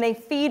 meaning they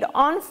feed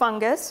on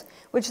fungus,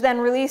 which then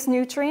release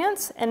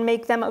nutrients and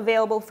make them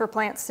available for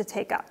plants to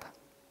take up.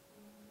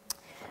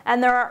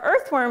 And there are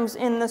earthworms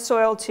in the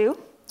soil too.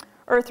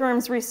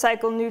 Earthworms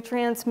recycle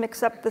nutrients,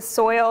 mix up the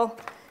soil,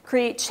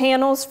 create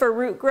channels for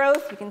root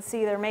growth. You can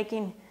see they're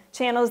making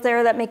channels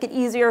there that make it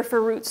easier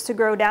for roots to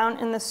grow down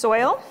in the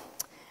soil.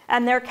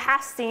 And their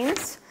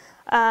castings,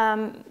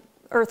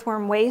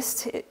 earthworm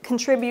waste, it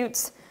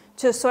contributes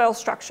to soil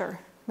structure,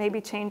 maybe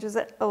changes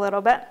it a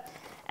little bit.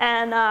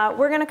 And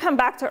we're going to come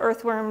back to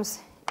earthworms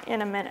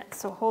in a minute,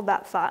 so hold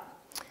that thought.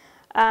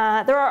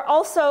 There are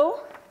also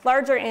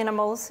larger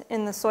animals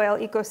in the soil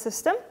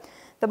ecosystem,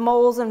 the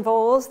moles and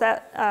voles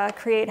that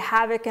create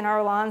havoc in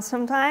our lawns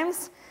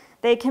sometimes.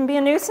 They can be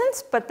a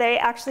nuisance, but they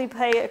actually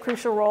play a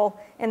crucial role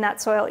in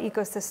that soil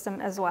ecosystem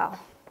as well.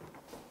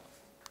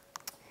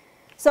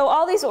 So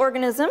all these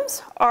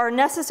organisms are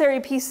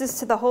necessary pieces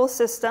to the whole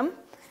system,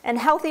 and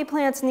healthy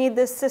plants need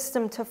this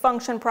system to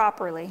function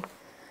properly.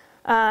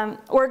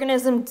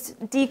 Organisms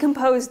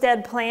decompose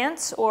dead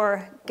plants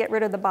or get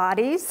rid of the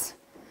bodies.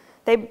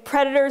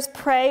 Predators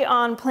prey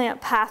on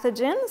plant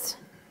pathogens,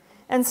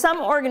 and some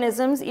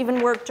organisms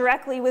even work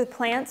directly with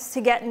plants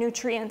to get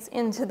nutrients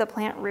into the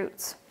plant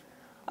roots.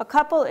 A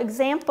couple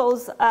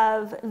examples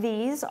of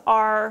these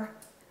are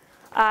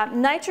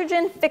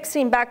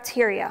nitrogen-fixing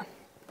bacteria.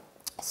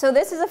 So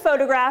this is a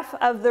photograph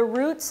of the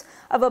roots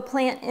of a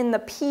plant in the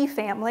pea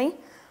family.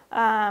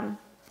 And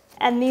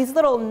these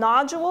little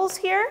nodules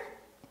here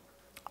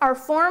are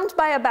formed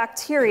by a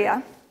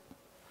bacteria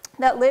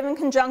that live in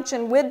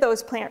conjunction with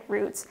those plant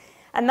roots.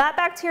 And that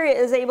bacteria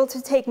is able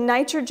to take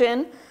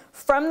nitrogen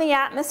from the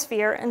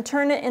atmosphere and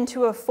turn it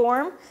into a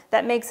form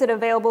that makes it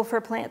available for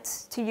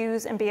plants to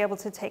use and be able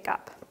to take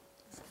up.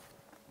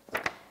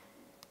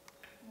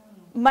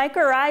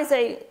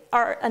 Mycorrhizae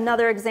are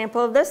another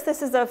example of this.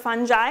 This is a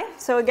fungi.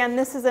 So again,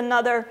 this is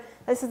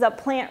a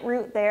plant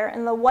root there,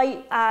 and the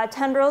white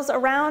tendrils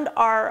around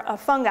are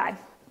fungi.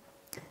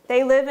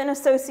 They live in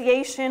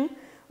association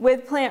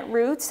with plant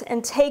roots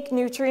and take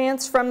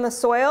nutrients from the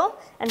soil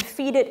and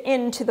feed it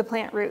into the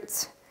plant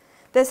roots.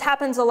 This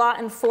happens a lot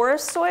in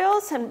forest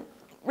soils, and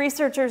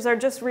researchers are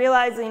just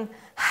realizing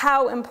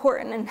how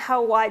important and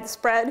how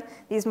widespread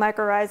these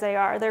mycorrhizae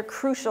are. They're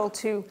crucial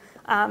to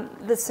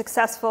the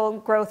successful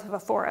growth of a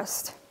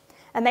forest.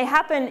 And they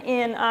happen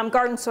in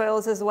garden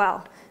soils as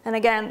well. And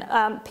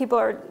again, people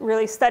are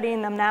really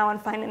studying them now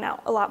and finding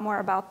out a lot more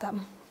about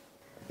them.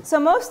 So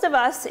most of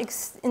us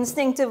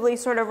instinctively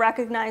sort of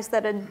recognize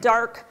that a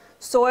dark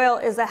soil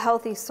is a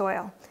healthy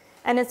soil.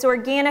 And it's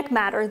organic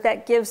matter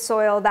that gives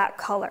soil that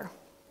color.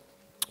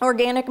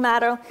 Organic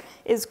matter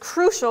is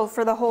crucial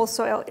for the whole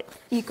soil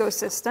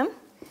ecosystem.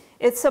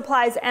 It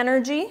supplies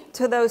energy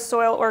to those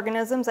soil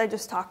organisms I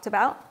just talked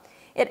about.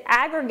 It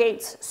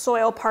aggregates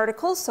soil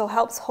particles, so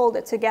helps hold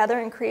it together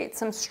and create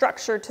some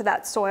structure to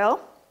that soil.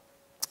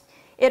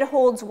 It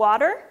holds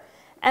water,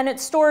 and it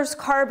stores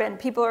carbon.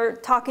 People are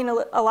talking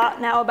a lot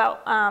now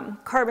about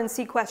carbon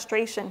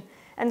sequestration.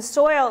 And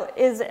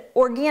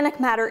organic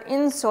matter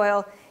in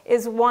soil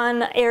is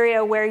one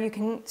area where you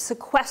can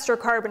sequester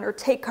carbon or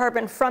take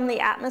carbon from the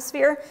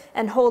atmosphere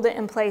and hold it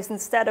in place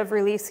instead of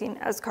releasing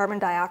as carbon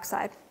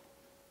dioxide.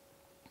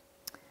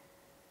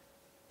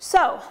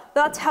 So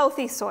that's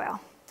healthy soil.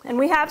 And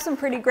we have some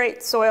pretty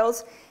great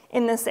soils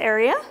in this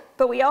area,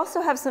 but we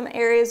also have some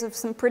areas of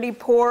some pretty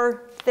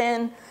poor,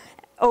 thin,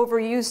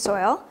 overused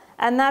soil,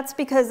 and that's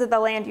because of the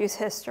land use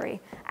history.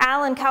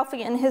 Alan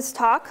Kaufman in his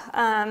talk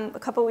a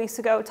couple weeks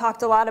ago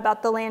talked a lot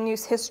about the land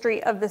use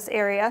history of this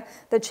area,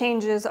 the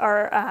changes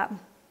our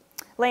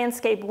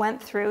landscape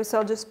went through, so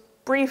I'll just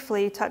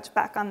briefly touch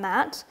back on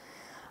that.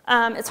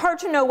 It's hard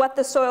to know what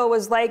the soil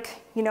was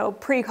like,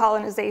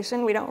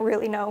 pre-colonization. We don't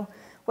really know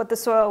what the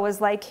soil was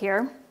like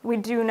here. We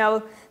do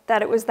know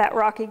that it was that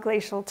rocky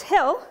glacial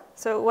till,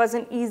 so it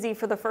wasn't easy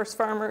for the first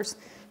farmers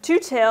to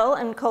till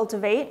and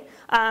cultivate.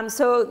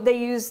 So they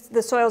used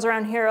the soils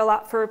around here a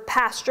lot for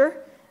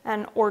pasture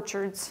and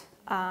orchards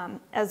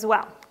as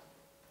well.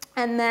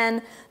 And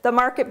then the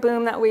market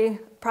boom that we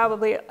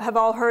probably have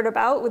all heard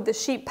about with the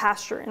sheep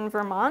pasture in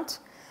Vermont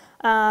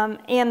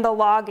and the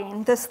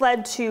logging. This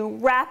led to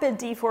rapid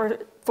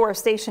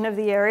deforestation of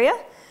the area,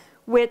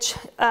 which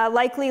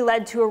likely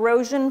led to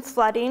erosion,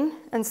 flooding,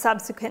 and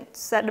subsequent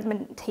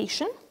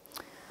sedimentation.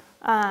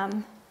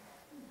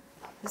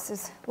 This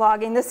is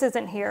logging. This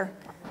isn't here.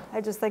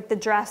 I just like the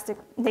drastic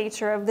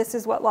nature of this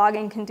is what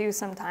logging can do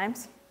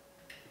sometimes.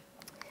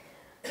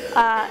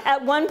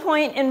 At one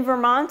point in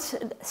Vermont,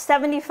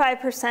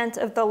 75%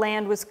 of the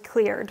land was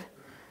cleared.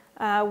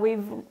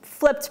 We've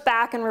flipped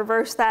back and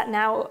reversed that.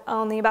 Now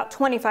only about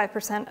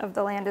 25% of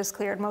the land is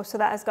cleared. Most of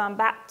that has gone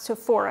back to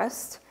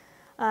forest.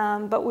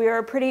 But we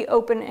are pretty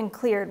open and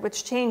cleared,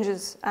 which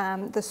changes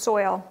the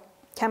soil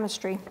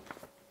chemistry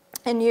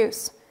and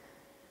use.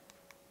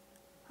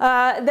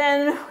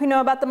 Then we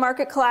know about the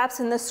market collapse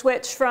and the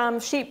switch from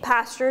sheep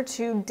pasture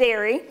to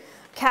dairy.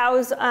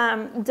 Cows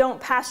don't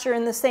pasture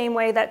in the same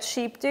way that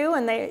sheep do,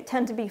 and they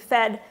tend to be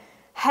fed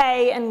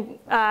hay and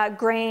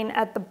grain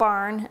at the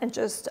barn and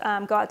just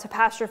go out to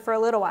pasture for a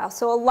little while.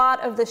 So a lot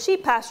of the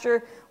sheep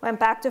pasture went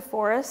back to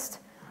forest,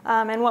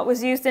 and what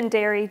was used in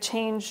dairy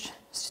changed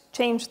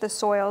the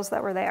soils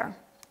that were there.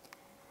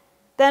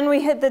 Then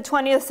we hit the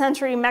 20th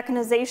century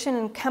mechanization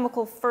and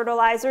chemical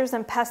fertilizers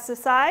and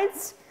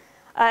pesticides.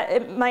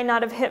 It might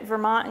not have hit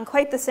Vermont in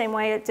quite the same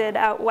way it did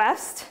out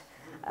west.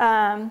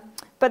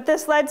 But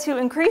this led to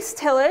increased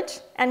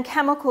tillage and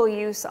chemical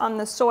use on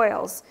the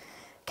soils.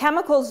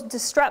 Chemicals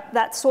disrupt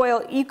that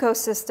soil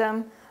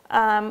ecosystem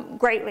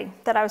greatly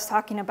that I was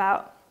talking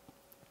about.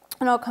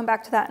 And I'll come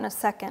back to that in a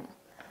second.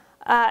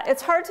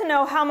 It's hard to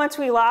know how much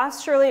we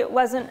lost. Surely it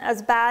wasn't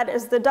as bad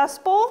as the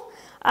Dust Bowl,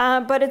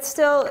 but it's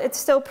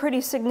still pretty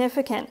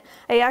significant.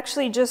 I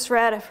actually just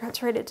read, I forgot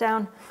to write it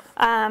down,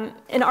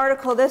 an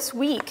article this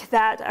week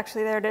that,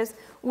 actually there it is,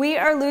 we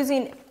are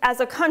losing, as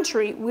a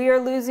country, we are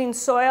losing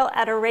soil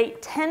at a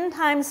rate 10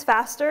 times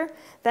faster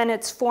than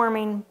it's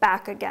forming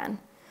back again.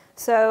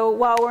 So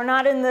while we're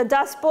not in the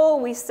Dust Bowl,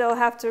 we still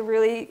have to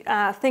really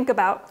think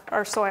about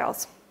our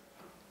soils.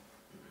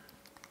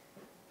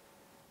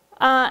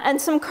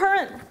 And some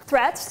current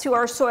threats to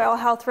our soil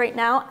health right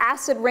now,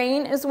 acid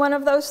rain is one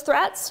of those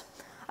threats.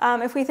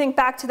 If we think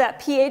back to that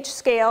pH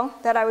scale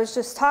that I was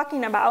just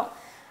talking about,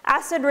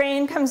 acid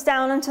rain comes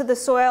down into the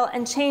soil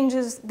and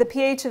changes the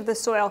pH of the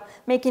soil,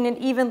 making it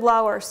even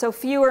lower. So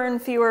fewer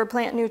and fewer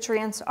plant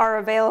nutrients are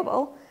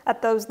available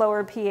at those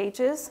lower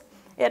pHs.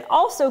 It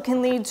also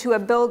can lead to a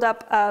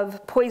buildup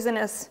of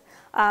poisonous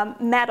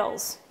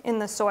metals in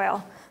the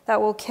soil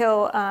that will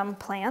kill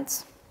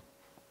plants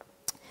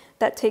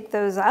that take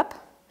those up.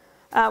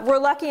 We're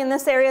lucky in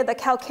this area, the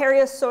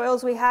calcareous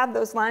soils we have,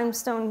 those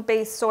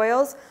limestone-based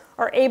soils,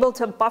 are able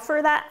to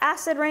buffer that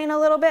acid rain a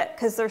little bit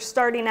because they're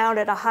starting out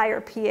at a higher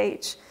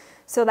pH.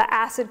 So the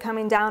acid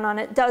coming down on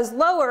it does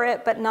lower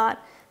it, but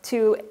not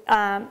to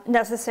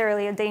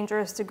necessarily a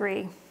dangerous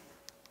degree.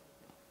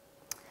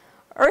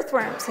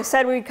 Earthworms. I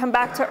said we'd come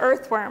back to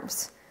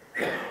earthworms.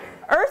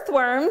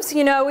 Earthworms,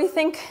 you know, we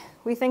think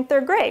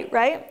they're great,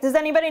 right? Does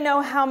anybody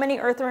know how many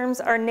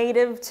earthworms are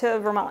native to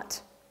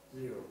Vermont?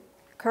 0.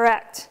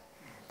 Correct.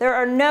 There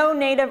are no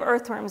native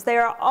earthworms. They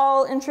are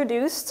all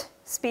introduced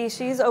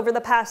species over the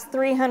past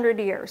 300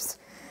 years.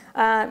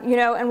 You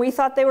know, and we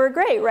thought they were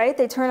great, right?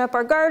 They turn up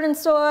our garden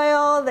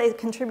soil, they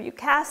contribute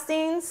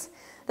castings.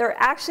 They're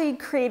actually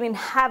creating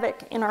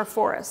havoc in our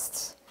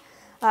forests.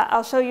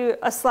 I'll show you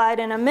a slide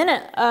in a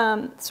minute,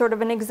 sort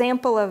of an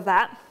example of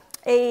that.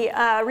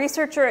 A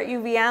researcher at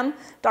UVM,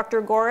 Dr.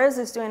 Gores,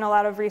 is doing a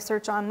lot of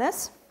research on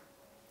this.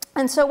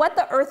 And so what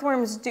the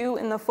earthworms do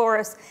in the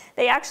forest,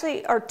 they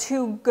actually are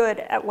too good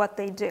at what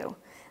they do.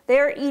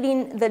 They're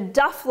eating the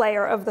duff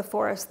layer of the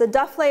forest. The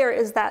duff layer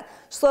is that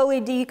slowly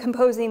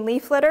decomposing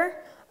leaf litter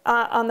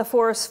on the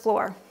forest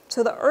floor.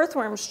 So the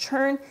earthworms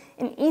churn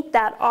and eat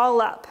that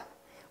all up.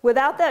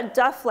 Without that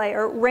duff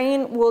layer,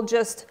 rain will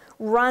just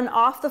run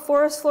off the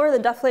forest floor. The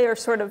duff layer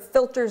sort of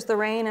filters the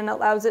rain and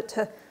allows it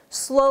to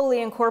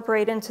slowly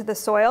incorporate into the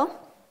soil.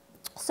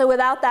 So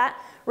without that,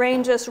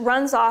 rain just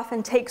runs off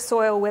and takes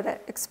soil with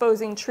it,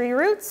 exposing tree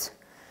roots.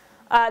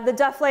 The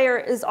duff layer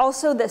is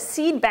also the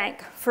seed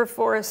bank for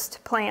forest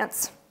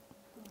plants,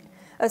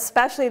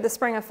 especially the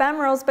spring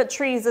ephemerals, but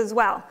trees as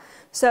well.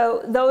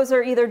 So those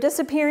are either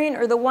disappearing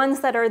or the ones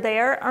that are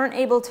there aren't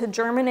able to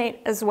germinate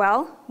as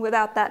well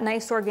without that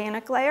nice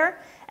organic layer,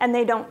 and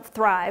they don't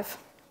thrive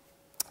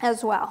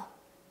as well.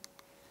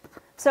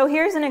 So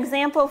here's an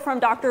example from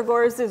Dr.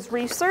 Gores'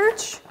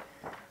 research.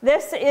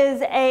 This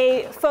is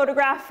a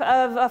photograph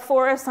of a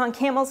forest on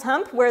Camel's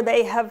Hump where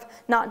they have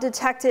not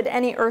detected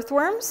any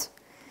earthworms.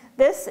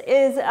 This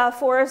is a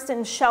forest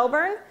in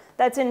Shelburne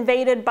that's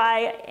invaded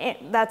by,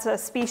 that's a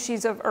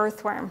species of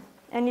earthworm.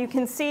 And you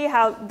can see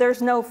how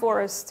there's no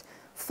forest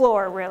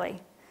floor,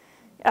 really.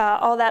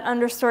 All that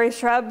understory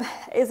shrub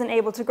isn't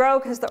able to grow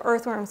because the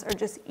earthworms are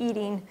just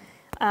eating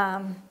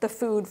the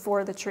food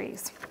for the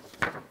trees.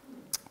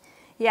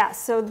 Yeah,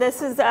 so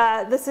this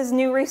is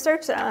new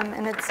research,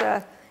 and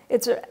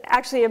it's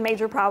actually a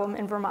major problem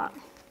in Vermont.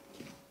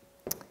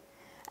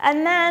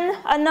 And then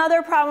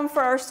another problem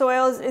for our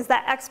soils is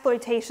that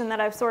exploitation that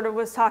I've sort of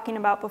was talking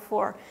about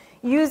before.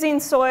 Using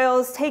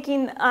soils,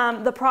 taking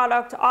the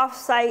product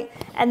off-site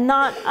and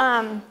not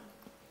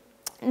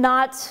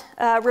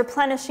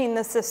replenishing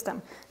the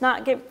system,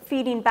 not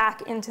feeding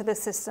back into the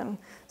system.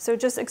 So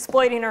just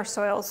exploiting our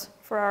soils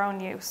for our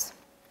own use.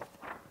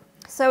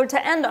 So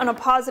to end on a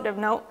positive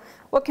note,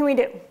 what can we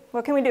do?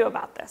 What can we do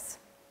about this?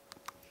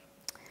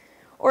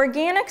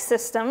 Organic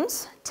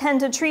systems tend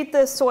to treat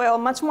the soil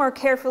much more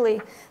carefully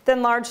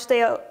than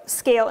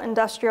large-scale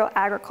industrial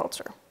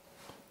agriculture.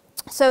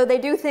 So they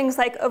do things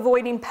like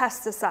avoiding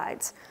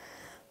pesticides.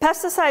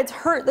 Pesticides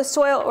hurt the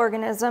soil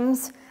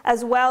organisms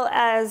as well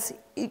as,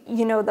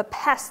 you know, the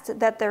pest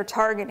that they're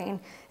targeting.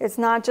 It's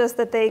not just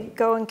that they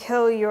go and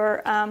kill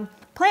your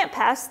plant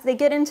pests, they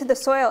get into the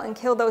soil and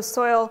kill those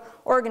soil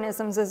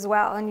organisms as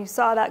well. And you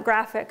saw that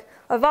graphic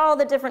of all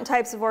the different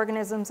types of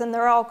organisms, and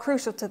they're all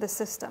crucial to the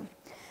system.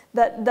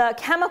 The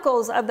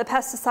chemicals of the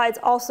pesticides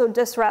also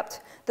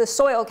disrupt the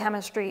soil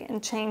chemistry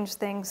and change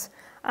things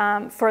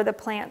for the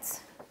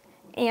plants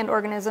and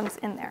organisms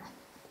in there.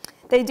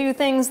 They do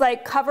things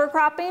like cover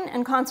cropping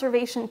and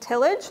conservation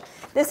tillage.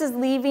 This is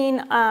leaving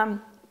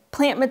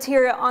plant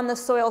material on the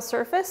soil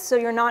surface, so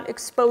you're not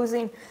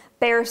exposing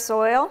bare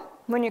soil.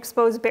 When you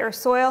expose bare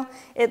soil,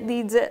 it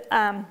leads it,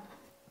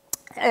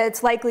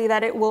 it's likely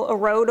that it will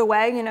erode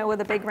away, you know,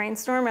 with a big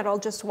rainstorm, it'll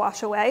just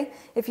wash away.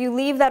 If you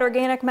leave that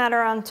organic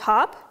matter on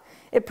top,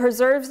 it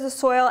preserves the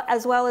soil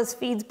as well as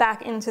feeds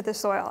back into the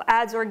soil,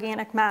 adds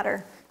organic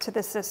matter to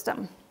the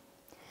system.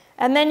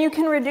 And then you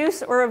can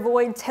reduce or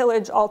avoid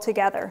tillage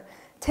altogether.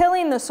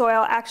 Tilling the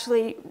soil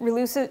actually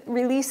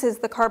releases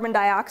the carbon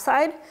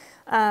dioxide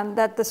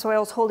that the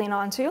soil is holding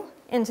onto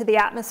into the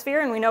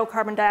atmosphere, and we know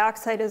carbon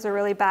dioxide is a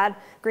really bad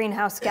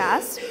greenhouse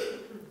gas.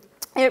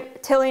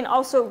 Tilling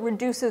also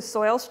reduces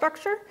soil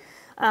structure.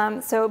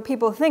 So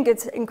people think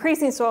it's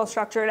increasing soil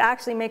structure. It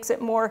actually makes it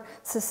more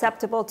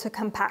susceptible to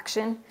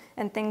compaction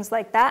and things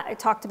like that. I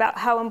talked about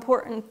how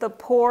important the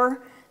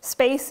pore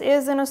space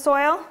is in a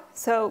soil.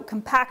 So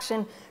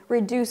compaction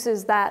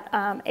reduces that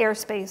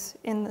airspace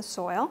in the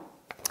soil.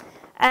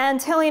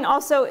 And tilling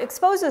also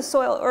exposes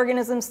soil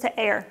organisms to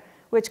air,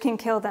 which can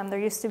kill them. They're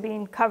used to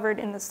being covered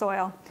in the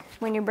soil.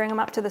 When you bring them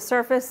up to the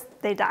surface,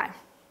 they die.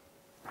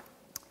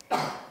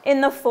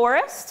 In the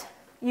forest,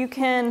 you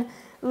can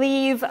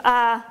leave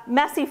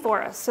messy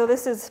forest. So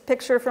this is a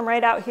picture from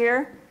right out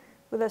here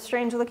with a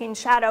strange looking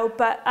shadow,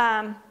 but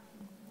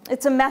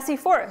it's a messy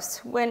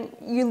forest. When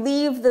you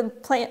leave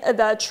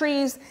the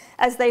trees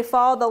as they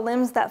fall, the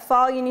limbs that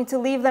fall, you need to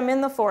leave them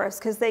in the forest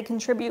because they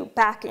contribute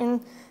back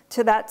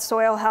into that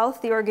soil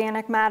health, the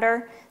organic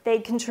matter. They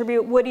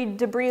contribute woody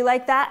debris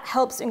like that,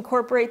 helps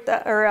incorporate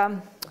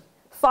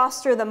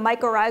foster the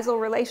mycorrhizal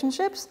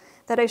relationships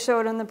that I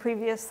showed on the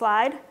previous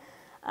slide,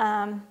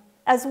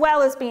 as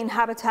well as being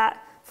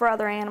habitat for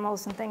other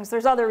animals and things.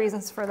 There's other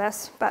reasons for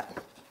this, but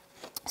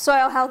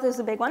soil health is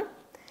a big one.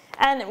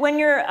 And when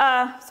you're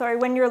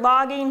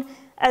logging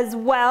as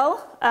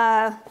well,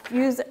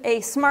 use a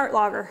smart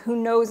logger who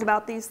knows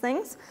about these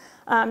things,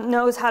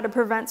 knows how to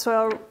prevent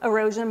soil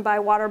erosion by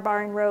water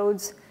barring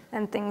roads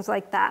and things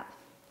like that.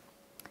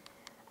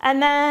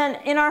 And then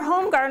in our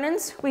home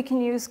gardens, we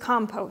can use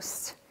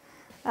compost.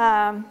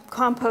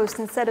 Compost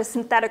instead of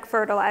synthetic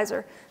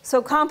fertilizer.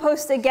 So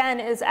compost, again,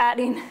 is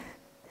adding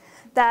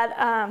that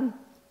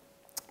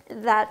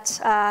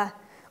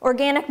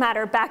organic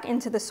matter back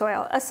into the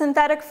soil. A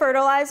synthetic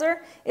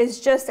fertilizer is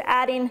just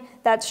adding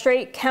that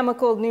straight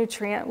chemical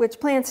nutrient, which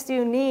plants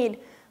do need,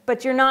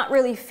 but you're not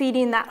really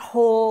feeding that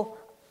whole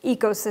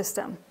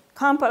ecosystem.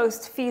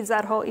 Compost feeds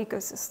that whole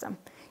ecosystem.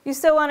 You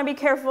still want to be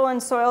careful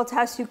in soil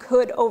tests. You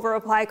could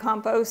over-apply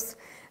compost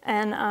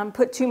and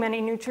put too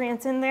many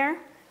nutrients in there,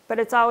 but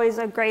it's always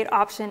a great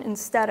option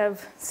instead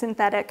of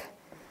synthetic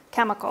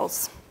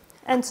chemicals.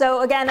 And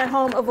so again, at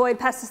home, avoid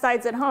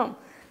pesticides at home.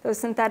 Those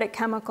synthetic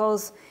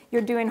chemicals,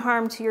 you're doing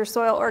harm to your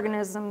soil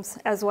organisms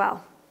as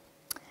well.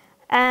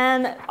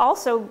 And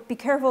also be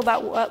careful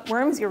about what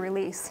worms you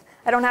release.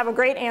 I don't have a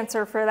great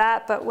answer for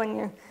that, but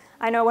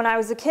I know when I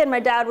was a kid, my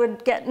dad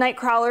would get night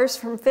crawlers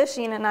from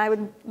fishing and I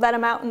would let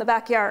them out in the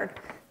backyard.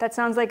 That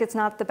sounds like it's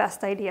not the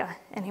best idea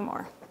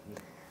anymore.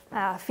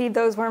 Feed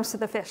those worms to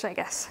the fish, I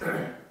guess.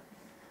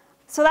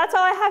 So that's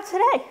all I have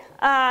today.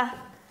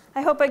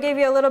 I hope I gave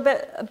you a little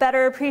bit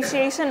better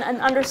appreciation and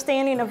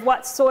understanding of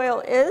what soil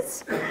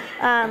is.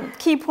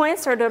 Key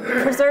points are to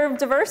preserve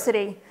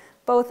diversity,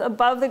 both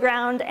above the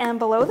ground and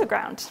below the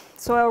ground.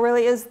 Soil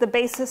really is the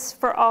basis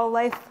for all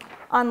life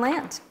on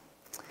land.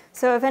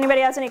 So if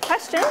anybody has any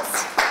questions.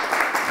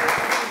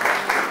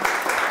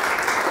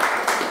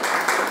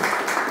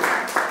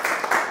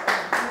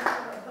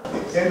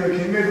 Andrea,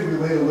 can you maybe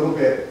relate a little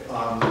bit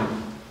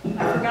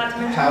I forgot to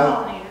mention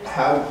pollinators.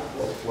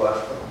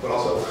 But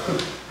also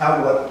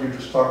how what you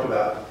just talked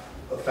about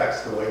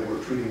affects the way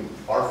we're treating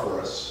our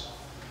forests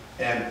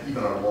and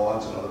even our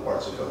lawns and other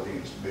parts of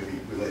Hildene, maybe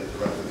related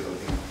directly to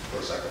Hildene for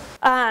a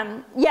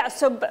second. Yeah,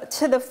 so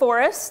to the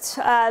forest,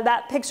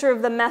 that picture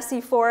of the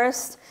messy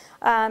forest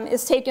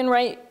is taken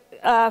right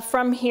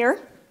from here.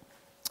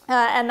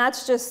 And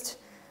that's just,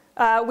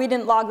 we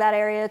didn't log that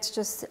area, it's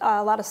just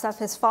a lot of stuff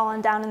has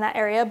fallen down in that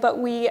area, but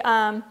we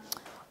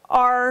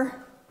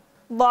are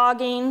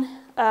logging.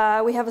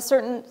 We have a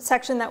certain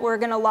section that we're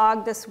going to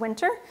log this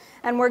winter,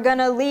 and we're going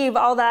to leave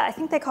all that, I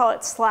think they call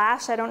it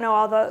slash, I don't know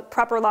all the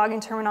proper logging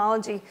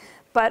terminology,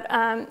 but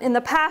in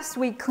the past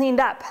we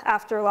cleaned up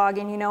after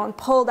logging, you know, and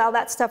pulled all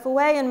that stuff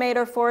away and made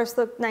our forest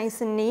look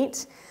nice and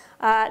neat.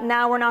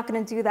 Now we're not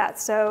going to do that,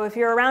 so if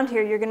you're around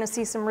here, you're going to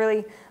see some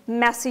really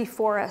messy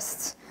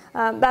forests.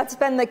 That's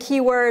been the key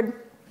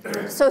word.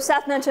 So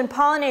Seth mentioned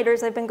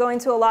pollinators. I've been going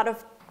to a lot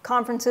of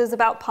conferences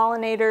about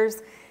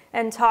pollinators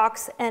and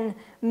talks, and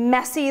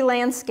messy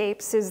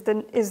landscapes is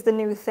the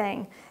new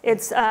thing.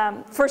 It's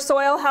for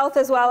soil health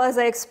as well, as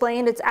I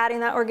explained, it's adding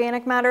that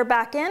organic matter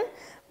back in,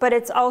 but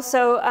it's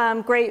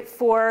also great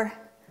for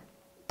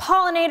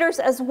pollinators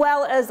as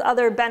well as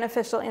other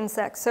beneficial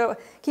insects. So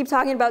keep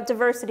talking about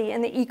diversity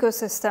in the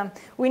ecosystem.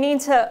 We need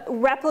to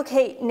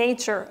replicate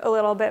nature a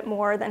little bit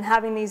more than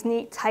having these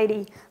neat,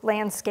 tidy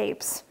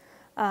landscapes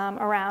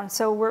around.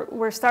 So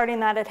we're starting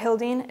that at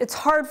Hildene. It's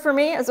hard for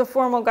me as a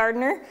formal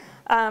gardener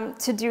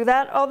to do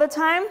that all the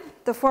time.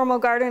 The formal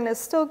garden is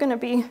still going to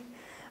be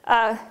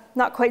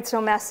not quite so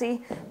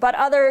messy, but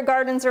other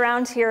gardens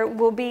around here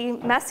will be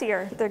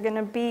messier. They're going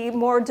to be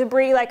more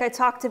debris, like I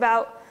talked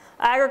about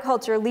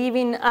agriculture,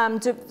 leaving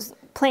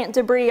plant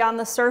debris on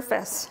the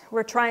surface.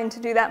 We're trying to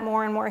do that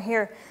more and more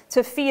here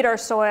to feed our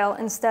soil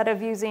instead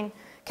of using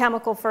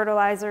chemical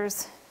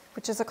fertilizers,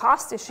 which is a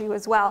cost issue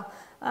as well.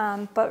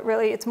 But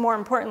really, it's more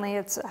importantly,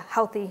 it's a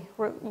healthy,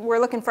 we're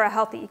looking for a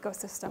healthy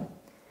ecosystem.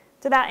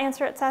 Did that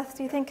answer it, Seth,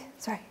 do you think?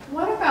 Sorry.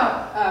 What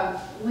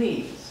about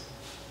leaves?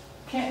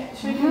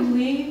 Should you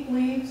leave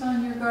leaves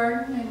on your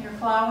garden and your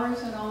flowers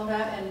and all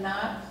that and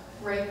not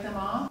rake them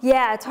off?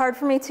 Yeah, it's hard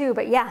for me too,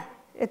 but yeah,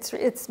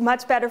 it's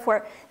much better for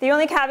it. The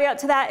only caveat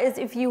to that is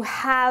if you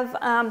have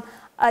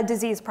a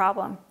disease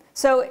problem.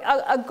 So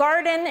a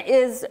garden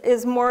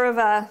is more of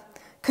a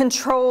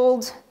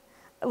controlled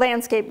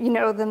landscape, you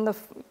know,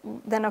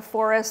 than a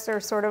forest or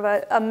sort of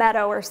a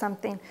meadow or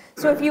something.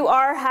 So if you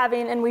are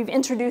having, and we've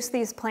introduced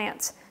these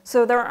plants,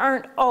 so there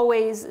aren't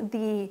always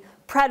the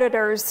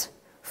predators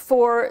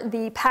for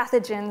the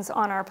pathogens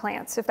on our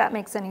plants, if that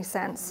makes any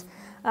sense.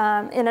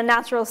 In a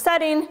natural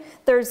setting,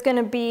 there's going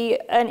to be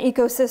an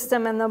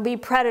ecosystem and there'll be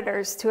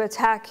predators to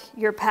attack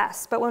your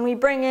pests. But when we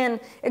bring in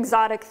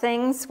exotic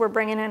things, we're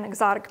bringing in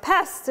exotic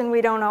pests, and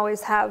we don't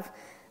always have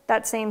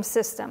that same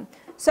system.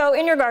 So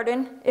in your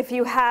garden, if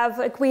you have,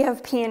 like we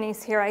have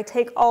peonies here, I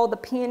take all the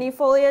peony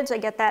foliage, I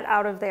get that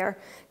out of there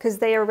because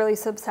they are really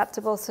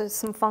susceptible to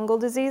some fungal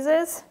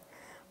diseases.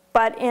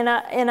 But in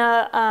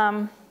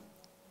a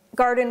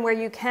garden where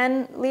you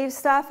can leave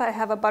stuff, I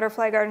have a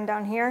butterfly garden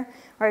down here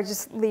where I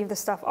just leave the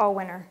stuff all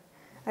winter.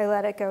 I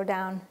let it go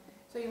down.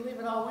 So you leave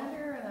it all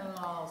winter and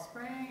then all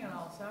spring and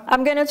all summer?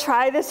 I'm going to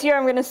try this year.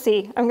 I'm going to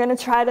see. I'm going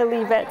to try to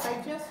leave it.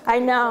 I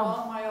know.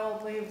 all my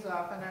old leaves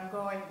off and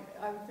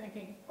I'm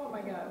thinking, oh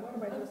my God, what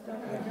have I just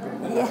done?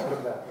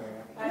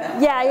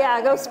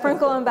 Yeah, go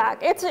sprinkle them back.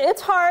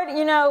 It's hard,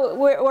 you know,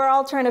 we're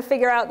all trying to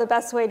figure out the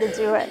best way to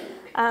do it.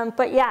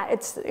 But yeah,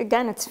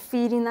 it's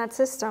feeding that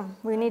system.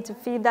 We need to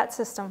feed that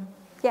system.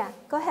 Yeah,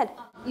 go ahead.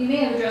 You may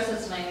have addressed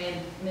this and I may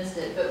have missed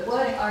it, but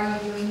what are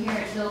you doing here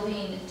at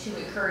Hildene to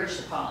encourage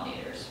the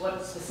pollinators?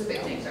 What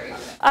specific things are you doing?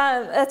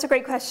 That's a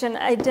great question.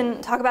 I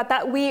didn't talk about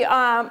that. We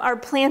are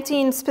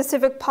planting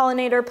specific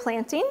pollinator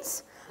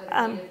plantings.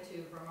 Native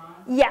to Vermont?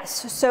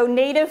 Yes, so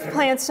native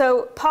plants.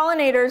 So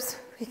pollinators,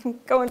 we can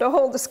go into a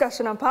whole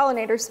discussion on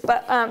pollinators,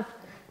 but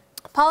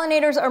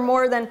pollinators are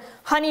more than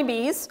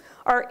honeybees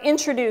are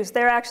introduced.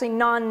 They're actually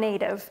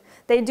non-native.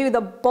 They do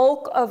the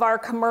bulk of our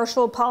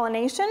commercial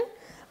pollination,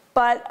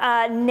 but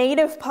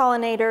native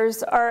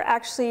pollinators are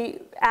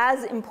actually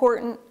as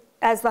important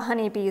as the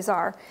honeybees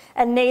are.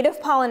 And native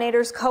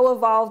pollinators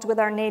co-evolved with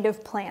our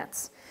native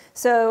plants.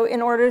 So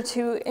in order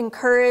to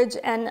encourage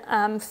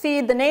and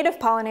feed the native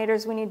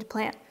pollinators, we need to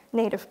plant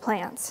native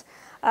plants.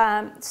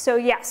 So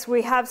yes,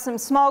 we have some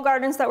small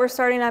gardens that we're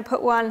starting. I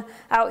put one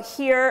out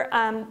here.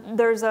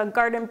 There's a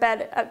garden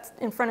bed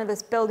in front of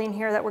this building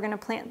here that we're going to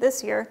plant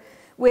this year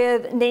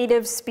with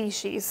native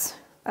species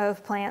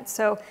of plants.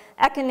 So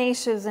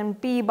echinaceas and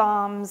bee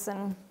balms,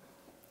 and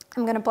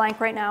I'm going to blank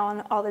right now on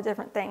all the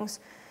different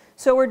things.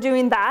 So we're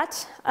doing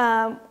that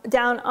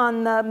down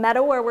on the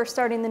meadow where we're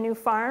starting the new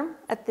farm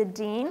at the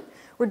Dean.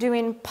 We're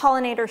doing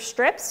pollinator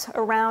strips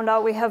around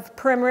we have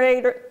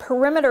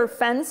perimeter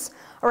fence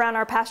around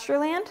our pasture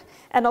land.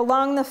 And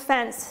along the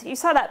fence, you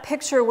saw that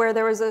picture where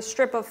there was a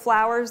strip of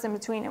flowers in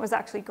between. It was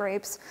actually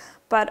grapes.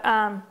 But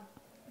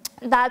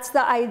that's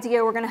the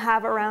idea we're going to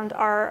have around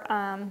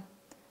our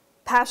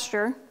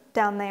pasture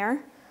down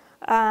there.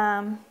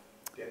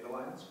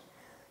 Dandelions?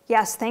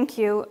 Yes, thank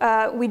you.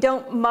 We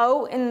don't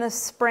mow in the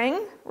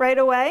spring right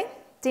away.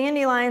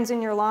 Dandelions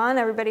in your lawn,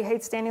 everybody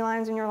hates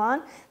dandelions in your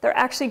lawn. They're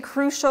actually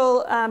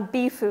crucial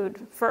bee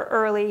food for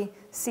early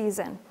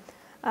season.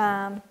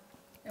 And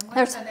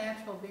what's a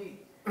natural bee?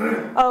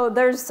 Oh,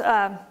 there's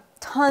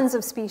tons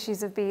of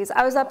species of bees.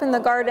 I was up in the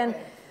garden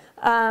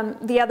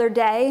the other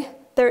day.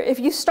 If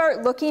you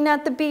start looking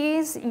at the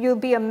bees, you'll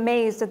be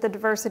amazed at the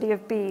diversity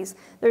of bees.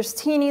 There's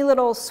teeny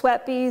little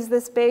sweat bees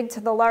this big to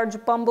the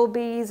large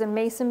bumblebees and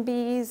mason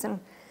bees, and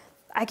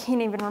I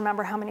can't even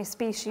remember how many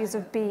species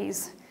of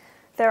bees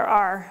there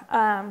are.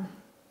 You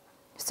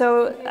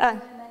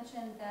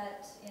mentioned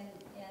that in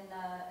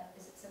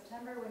is it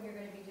September when you're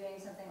going to be doing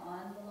something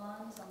on the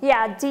lawn?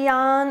 Yeah,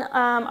 Dion,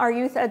 our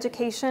youth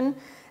education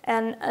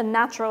and a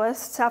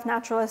naturalist, staff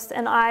naturalist,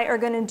 and I are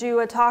going to do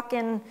a talk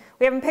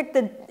we haven't picked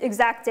the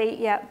exact date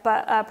yet,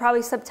 but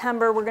probably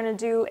September, we're going to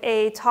do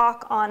a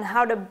talk on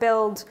how to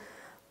build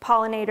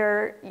how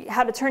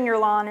to turn your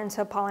lawn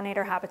into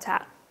pollinator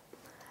habitat.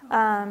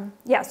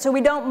 Yeah, so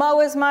we don't mow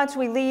as much,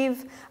 we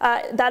leave,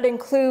 that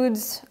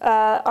includes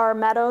our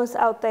meadows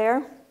out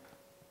there,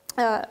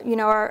 you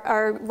know,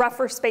 our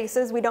rougher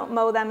spaces, we don't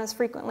mow them as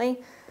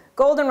frequently.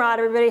 Goldenrod,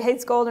 everybody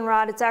hates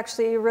goldenrod. It's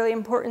actually a really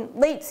important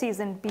late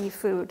season bee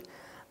food.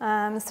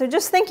 So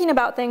just thinking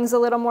about things a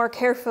little more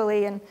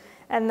carefully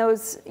and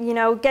those, you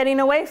know, getting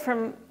away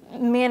from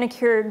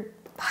manicured,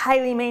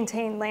 highly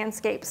maintained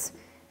landscapes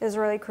is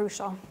really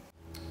crucial.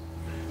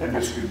 And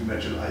just you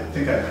mentioned, I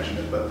think I mentioned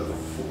it, but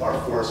our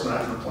forest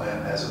management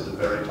plan has at the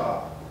very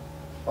top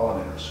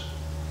pollinators.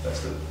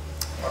 That's the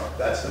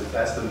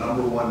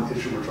number one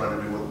issue we're trying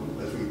to do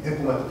as we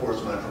implement the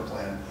forest management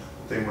plan.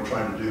 The thing we're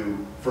trying to do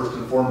first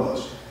and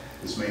foremost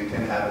is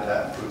maintain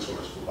habitat and food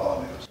source for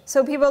pollinators.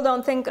 So people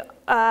don't think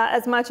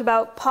as much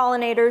about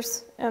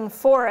pollinators and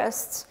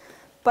forests,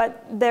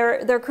 but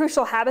they're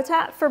crucial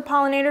habitat for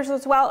pollinators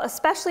as well,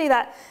 especially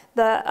that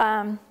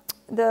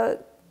the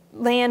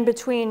land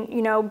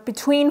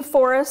between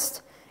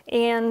forest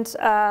and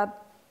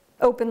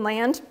open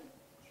land.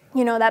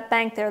 That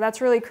bank there,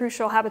 that's really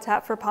crucial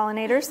habitat for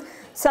pollinators.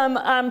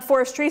 Some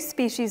forestry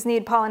species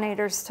need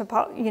pollinators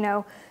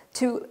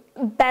to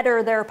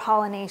better their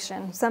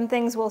pollination. Some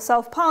things will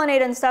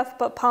self-pollinate and stuff,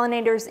 but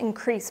pollinators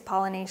increase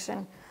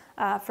pollination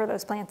for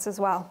those plants as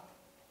well.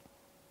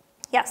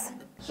 Yes?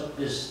 So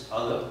do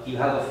you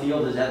have a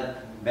field, is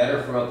that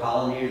better for a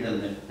pollinator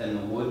than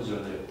the woods or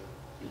the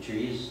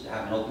trees, to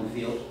have an open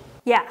field?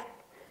 Yeah.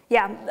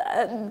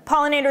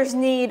 Pollinators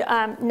need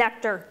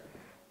nectar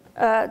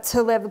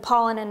to live,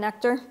 pollen and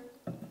nectar.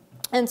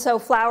 And so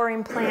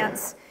flowering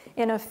plants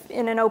in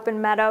an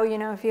open meadow,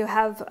 if you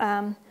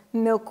have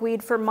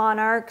milkweed for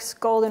monarchs,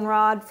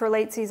 goldenrod for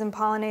late season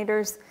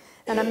pollinators,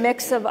 and a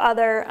mix of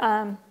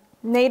other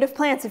native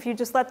plants, if you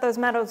just let those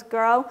meadows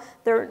grow,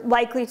 they're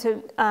likely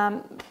to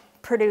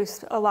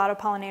produce a lot of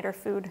pollinator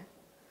food.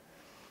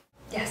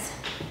 Yes?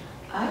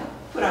 I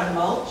put on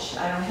mulch.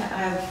 I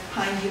have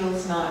pine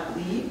needles, not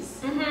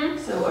leaves. Mm-hmm.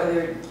 So are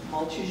there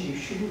mulches you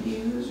shouldn't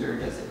use, or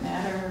does it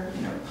matter?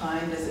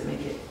 Pine, does it make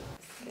it?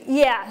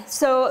 Yeah,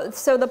 so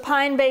the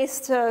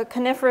pine-based,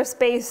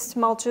 coniferous-based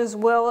mulches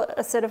will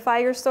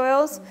acidify your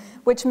soils,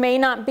 which may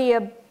not be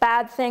a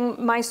bad thing.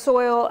 My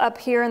soil up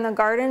here in the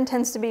garden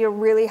tends to be a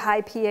really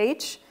high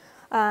pH,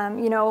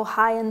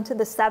 high into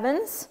the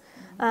 7s.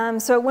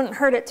 So it wouldn't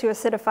hurt it to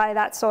acidify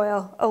that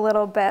soil a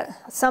little bit.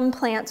 Some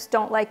plants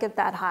don't like it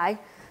that high.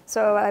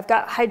 So I've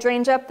got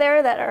hydrangea up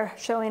there that are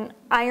showing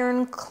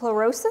iron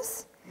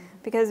chlorosis,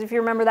 because if you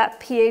remember that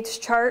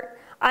pH chart,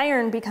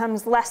 iron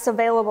becomes less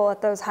available at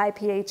those high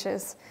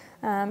pHs.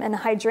 And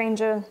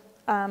hydrangea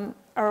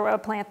are a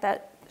plant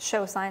that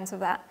show signs of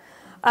that.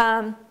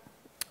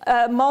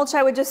 Mulch,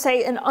 I would just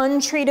say an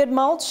untreated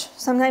mulch.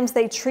 Sometimes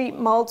they treat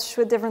mulch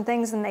with different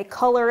things and they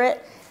color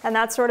it and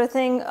that sort of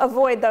thing.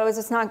 Avoid those.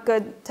 It's not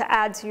good to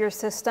add to your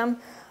system.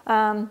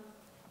 But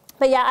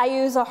yeah, I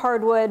use a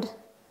hardwood,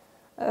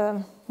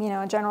 a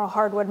general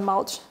hardwood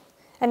mulch.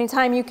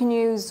 Anytime you can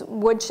use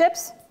wood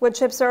chips. Wood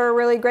chips are a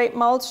really great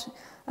mulch,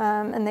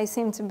 and they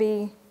seem to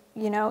be,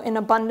 in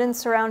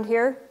abundance around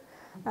here.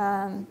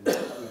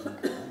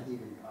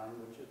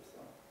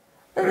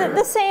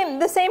 The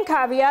same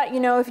caveat,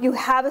 if you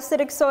have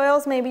acidic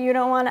soils, maybe you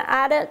don't want to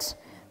add it,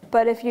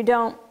 but if you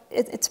don't,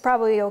 it's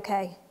probably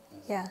okay.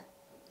 Yeah.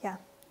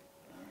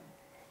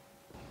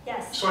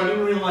 Yes? So I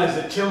didn't realize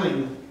that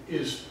tilling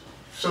is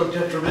so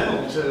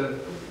detrimental to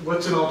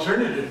what's an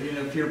alternative,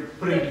 if you're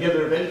putting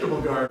together a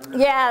vegetable garden.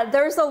 Yeah,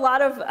 there's a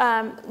lot of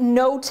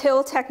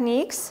no-till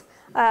techniques.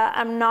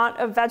 I'm not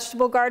a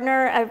vegetable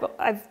gardener.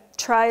 I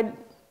tried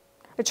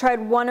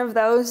one of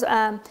those.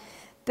 So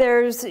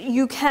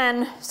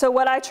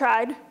what I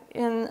tried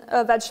in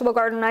a vegetable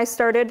garden I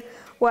started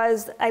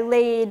was I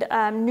laid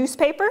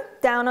newspaper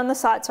down on the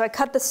sod. So I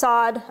cut the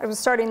sod. I was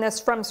starting this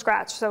from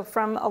scratch, so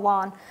from a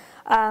lawn.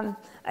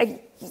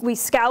 We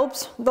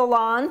scalped the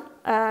lawn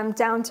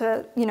down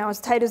to, as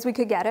tight as we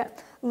could get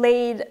it,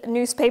 laid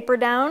newspaper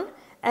down,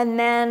 and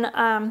then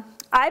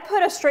I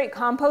put a straight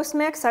compost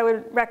mix. I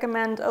would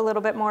recommend a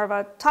little bit more of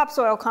a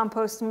topsoil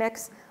compost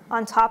mix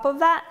on top of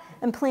that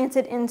and plant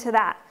it into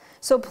that.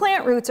 So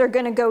plant roots are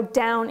going to go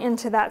down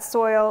into that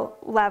soil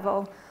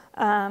level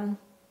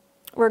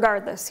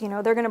regardless.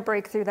 They're going to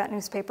break through that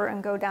newspaper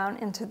and go down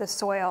into the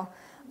soil.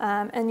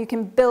 And you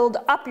can build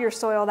up your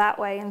soil that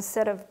way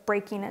instead of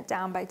breaking it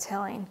down by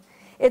tilling.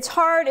 It's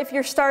hard if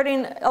you're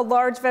starting a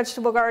large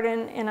vegetable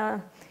garden in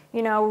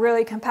a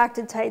really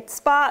compacted, tight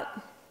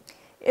spot.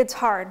 It's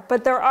hard,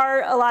 but there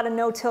are a lot of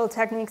no-till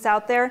techniques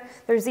out there.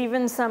 There's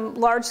even some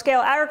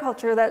large-scale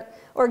agriculture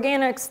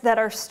organics that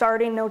are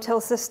starting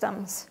no-till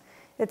systems.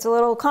 It's a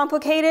little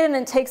complicated and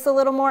it takes a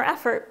little more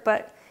effort,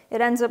 but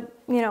it ends up,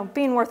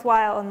 being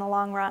worthwhile in the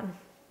long run.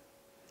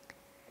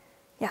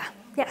 Yeah.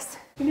 Yes?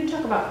 Can you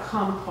talk about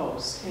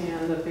compost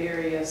and the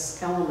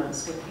various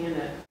elements within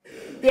it?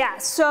 Yeah,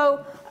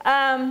 so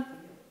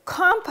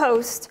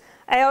compost,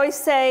 I always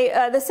say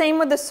the same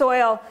with the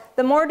soil.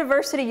 The more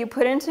diversity you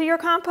put into your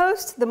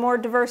compost, the more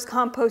diverse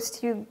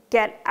compost you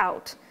get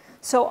out.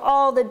 So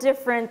all the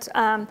different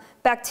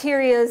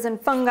bacterias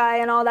and fungi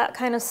and all that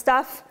kind of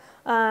stuff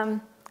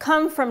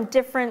come from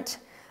different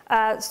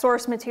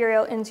source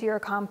material into your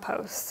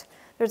compost.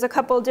 There's a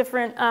couple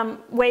different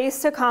ways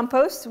to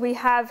compost. We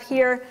have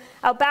here,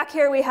 out back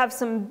here, we have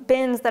some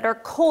bins that are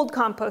cold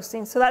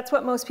composting. So that's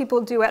what most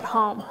people do at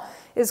home,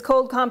 is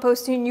cold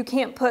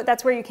composting.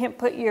 That's where you can't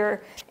put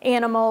your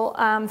animal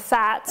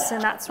fats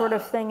and that sort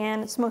of thing in.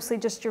 It's mostly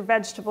just your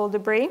vegetable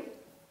debris.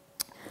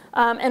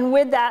 And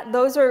with that,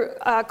 those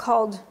are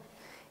called,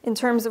 in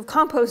terms of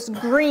compost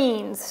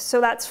greens. So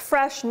that's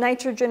fresh,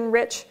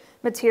 nitrogen-rich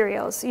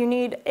materials. You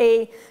need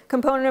a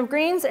component of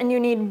greens and you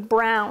need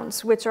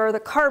browns, which are the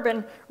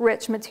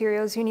carbon-rich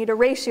materials. You need a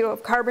ratio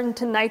of carbon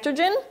to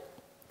nitrogen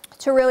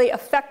to really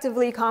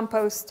effectively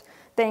compost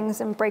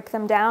things and break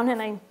them down.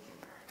 And I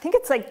think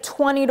it's like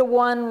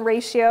 20-to-1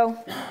 ratio.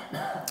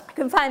 You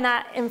can find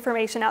that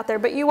information out there.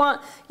 But you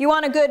want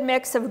a good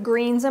mix of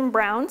greens and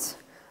browns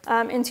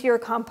into your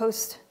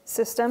compost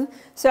system.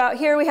 So out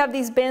here we have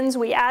these bins.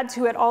 We add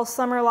to it all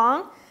summer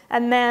long.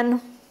 And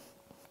then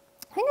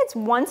I think it's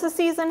once a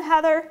season,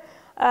 Heather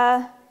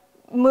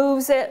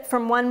moves it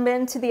from one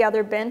bin to the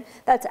other bin.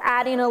 That's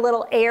adding a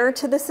little air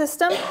to the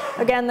system.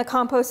 Again, the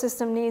compost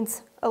system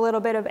needs a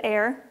little bit of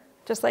air,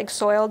 just like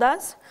soil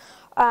does.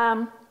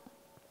 The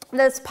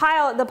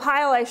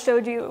pile I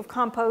showed you of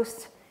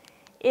compost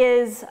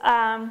is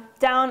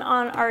down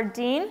on our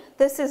Dean.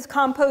 This is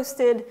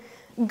composted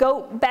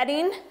goat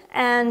bedding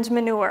and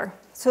manure.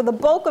 So the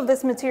bulk of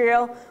this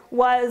material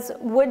was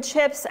wood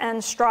chips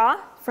and straw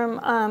from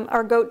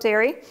our goat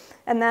dairy,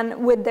 and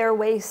then with their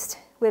waste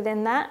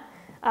within that.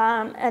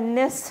 And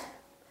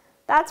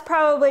that's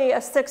probably a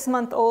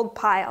 6-month-old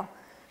pile.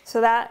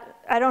 So that,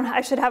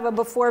 I should have a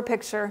before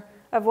picture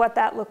of what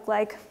that looked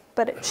like.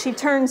 But she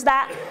turns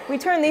that, we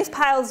turn these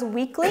piles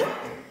weekly.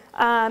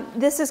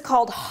 This is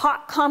called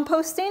hot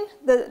composting.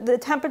 The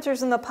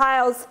temperatures in the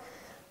piles,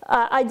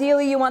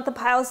 ideally you want the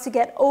piles to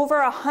get over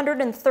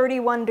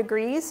 131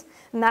 degrees,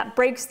 and that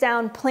breaks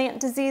down plant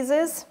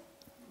diseases.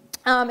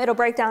 It'll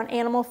break down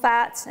animal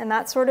fats and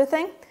that sort of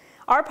thing.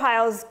 Our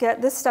piles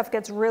this stuff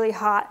gets really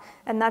hot,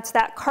 and that's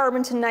that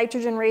carbon to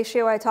nitrogen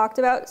ratio I talked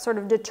about, sort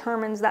of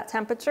determines that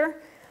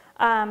temperature.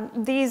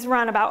 These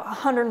run about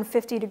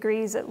 150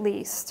 degrees at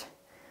least.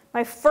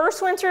 My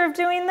first winter of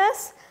doing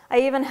this, I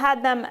even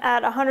had them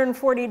at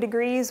 140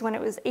 degrees when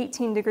it was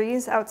 18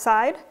 degrees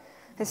outside.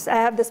 I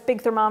have this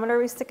big thermometer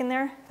we stick in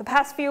there. The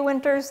past few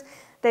winters,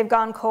 they've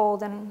gone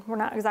cold, and we're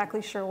not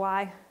exactly sure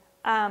why.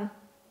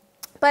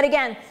 But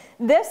again,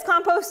 this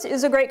compost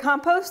is a great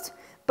compost,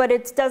 but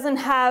it doesn't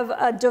have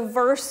a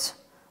diverse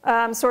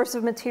source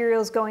of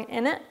materials going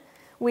in it.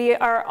 We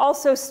are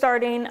also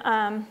starting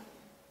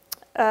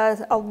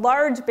a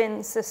large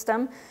bin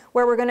system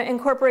where we're going to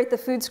incorporate the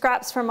food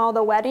scraps from all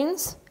the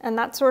weddings and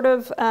that sort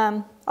of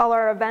all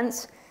our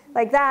events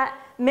like that,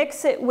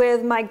 mix it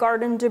with my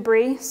garden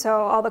debris,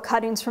 so all the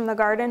cuttings from the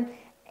garden,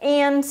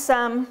 and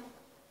some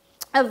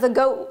of the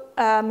goat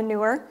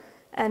manure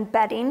and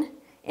bedding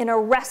in a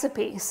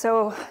recipe.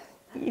 So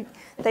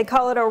they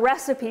call it a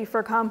recipe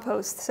for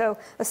compost. So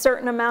a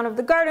certain amount of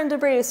the garden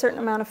debris, a certain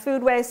amount of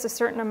food waste, a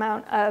certain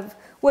amount of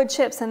wood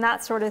chips and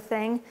that sort of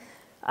thing,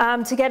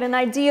 to get an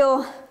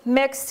ideal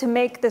mix to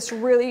make this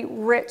really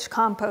rich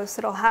compost.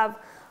 It'll have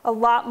a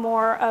lot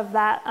more of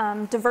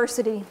that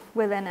diversity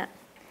within it.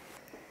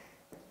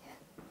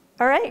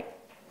 All right,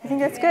 I think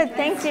that's good.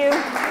 Thank you.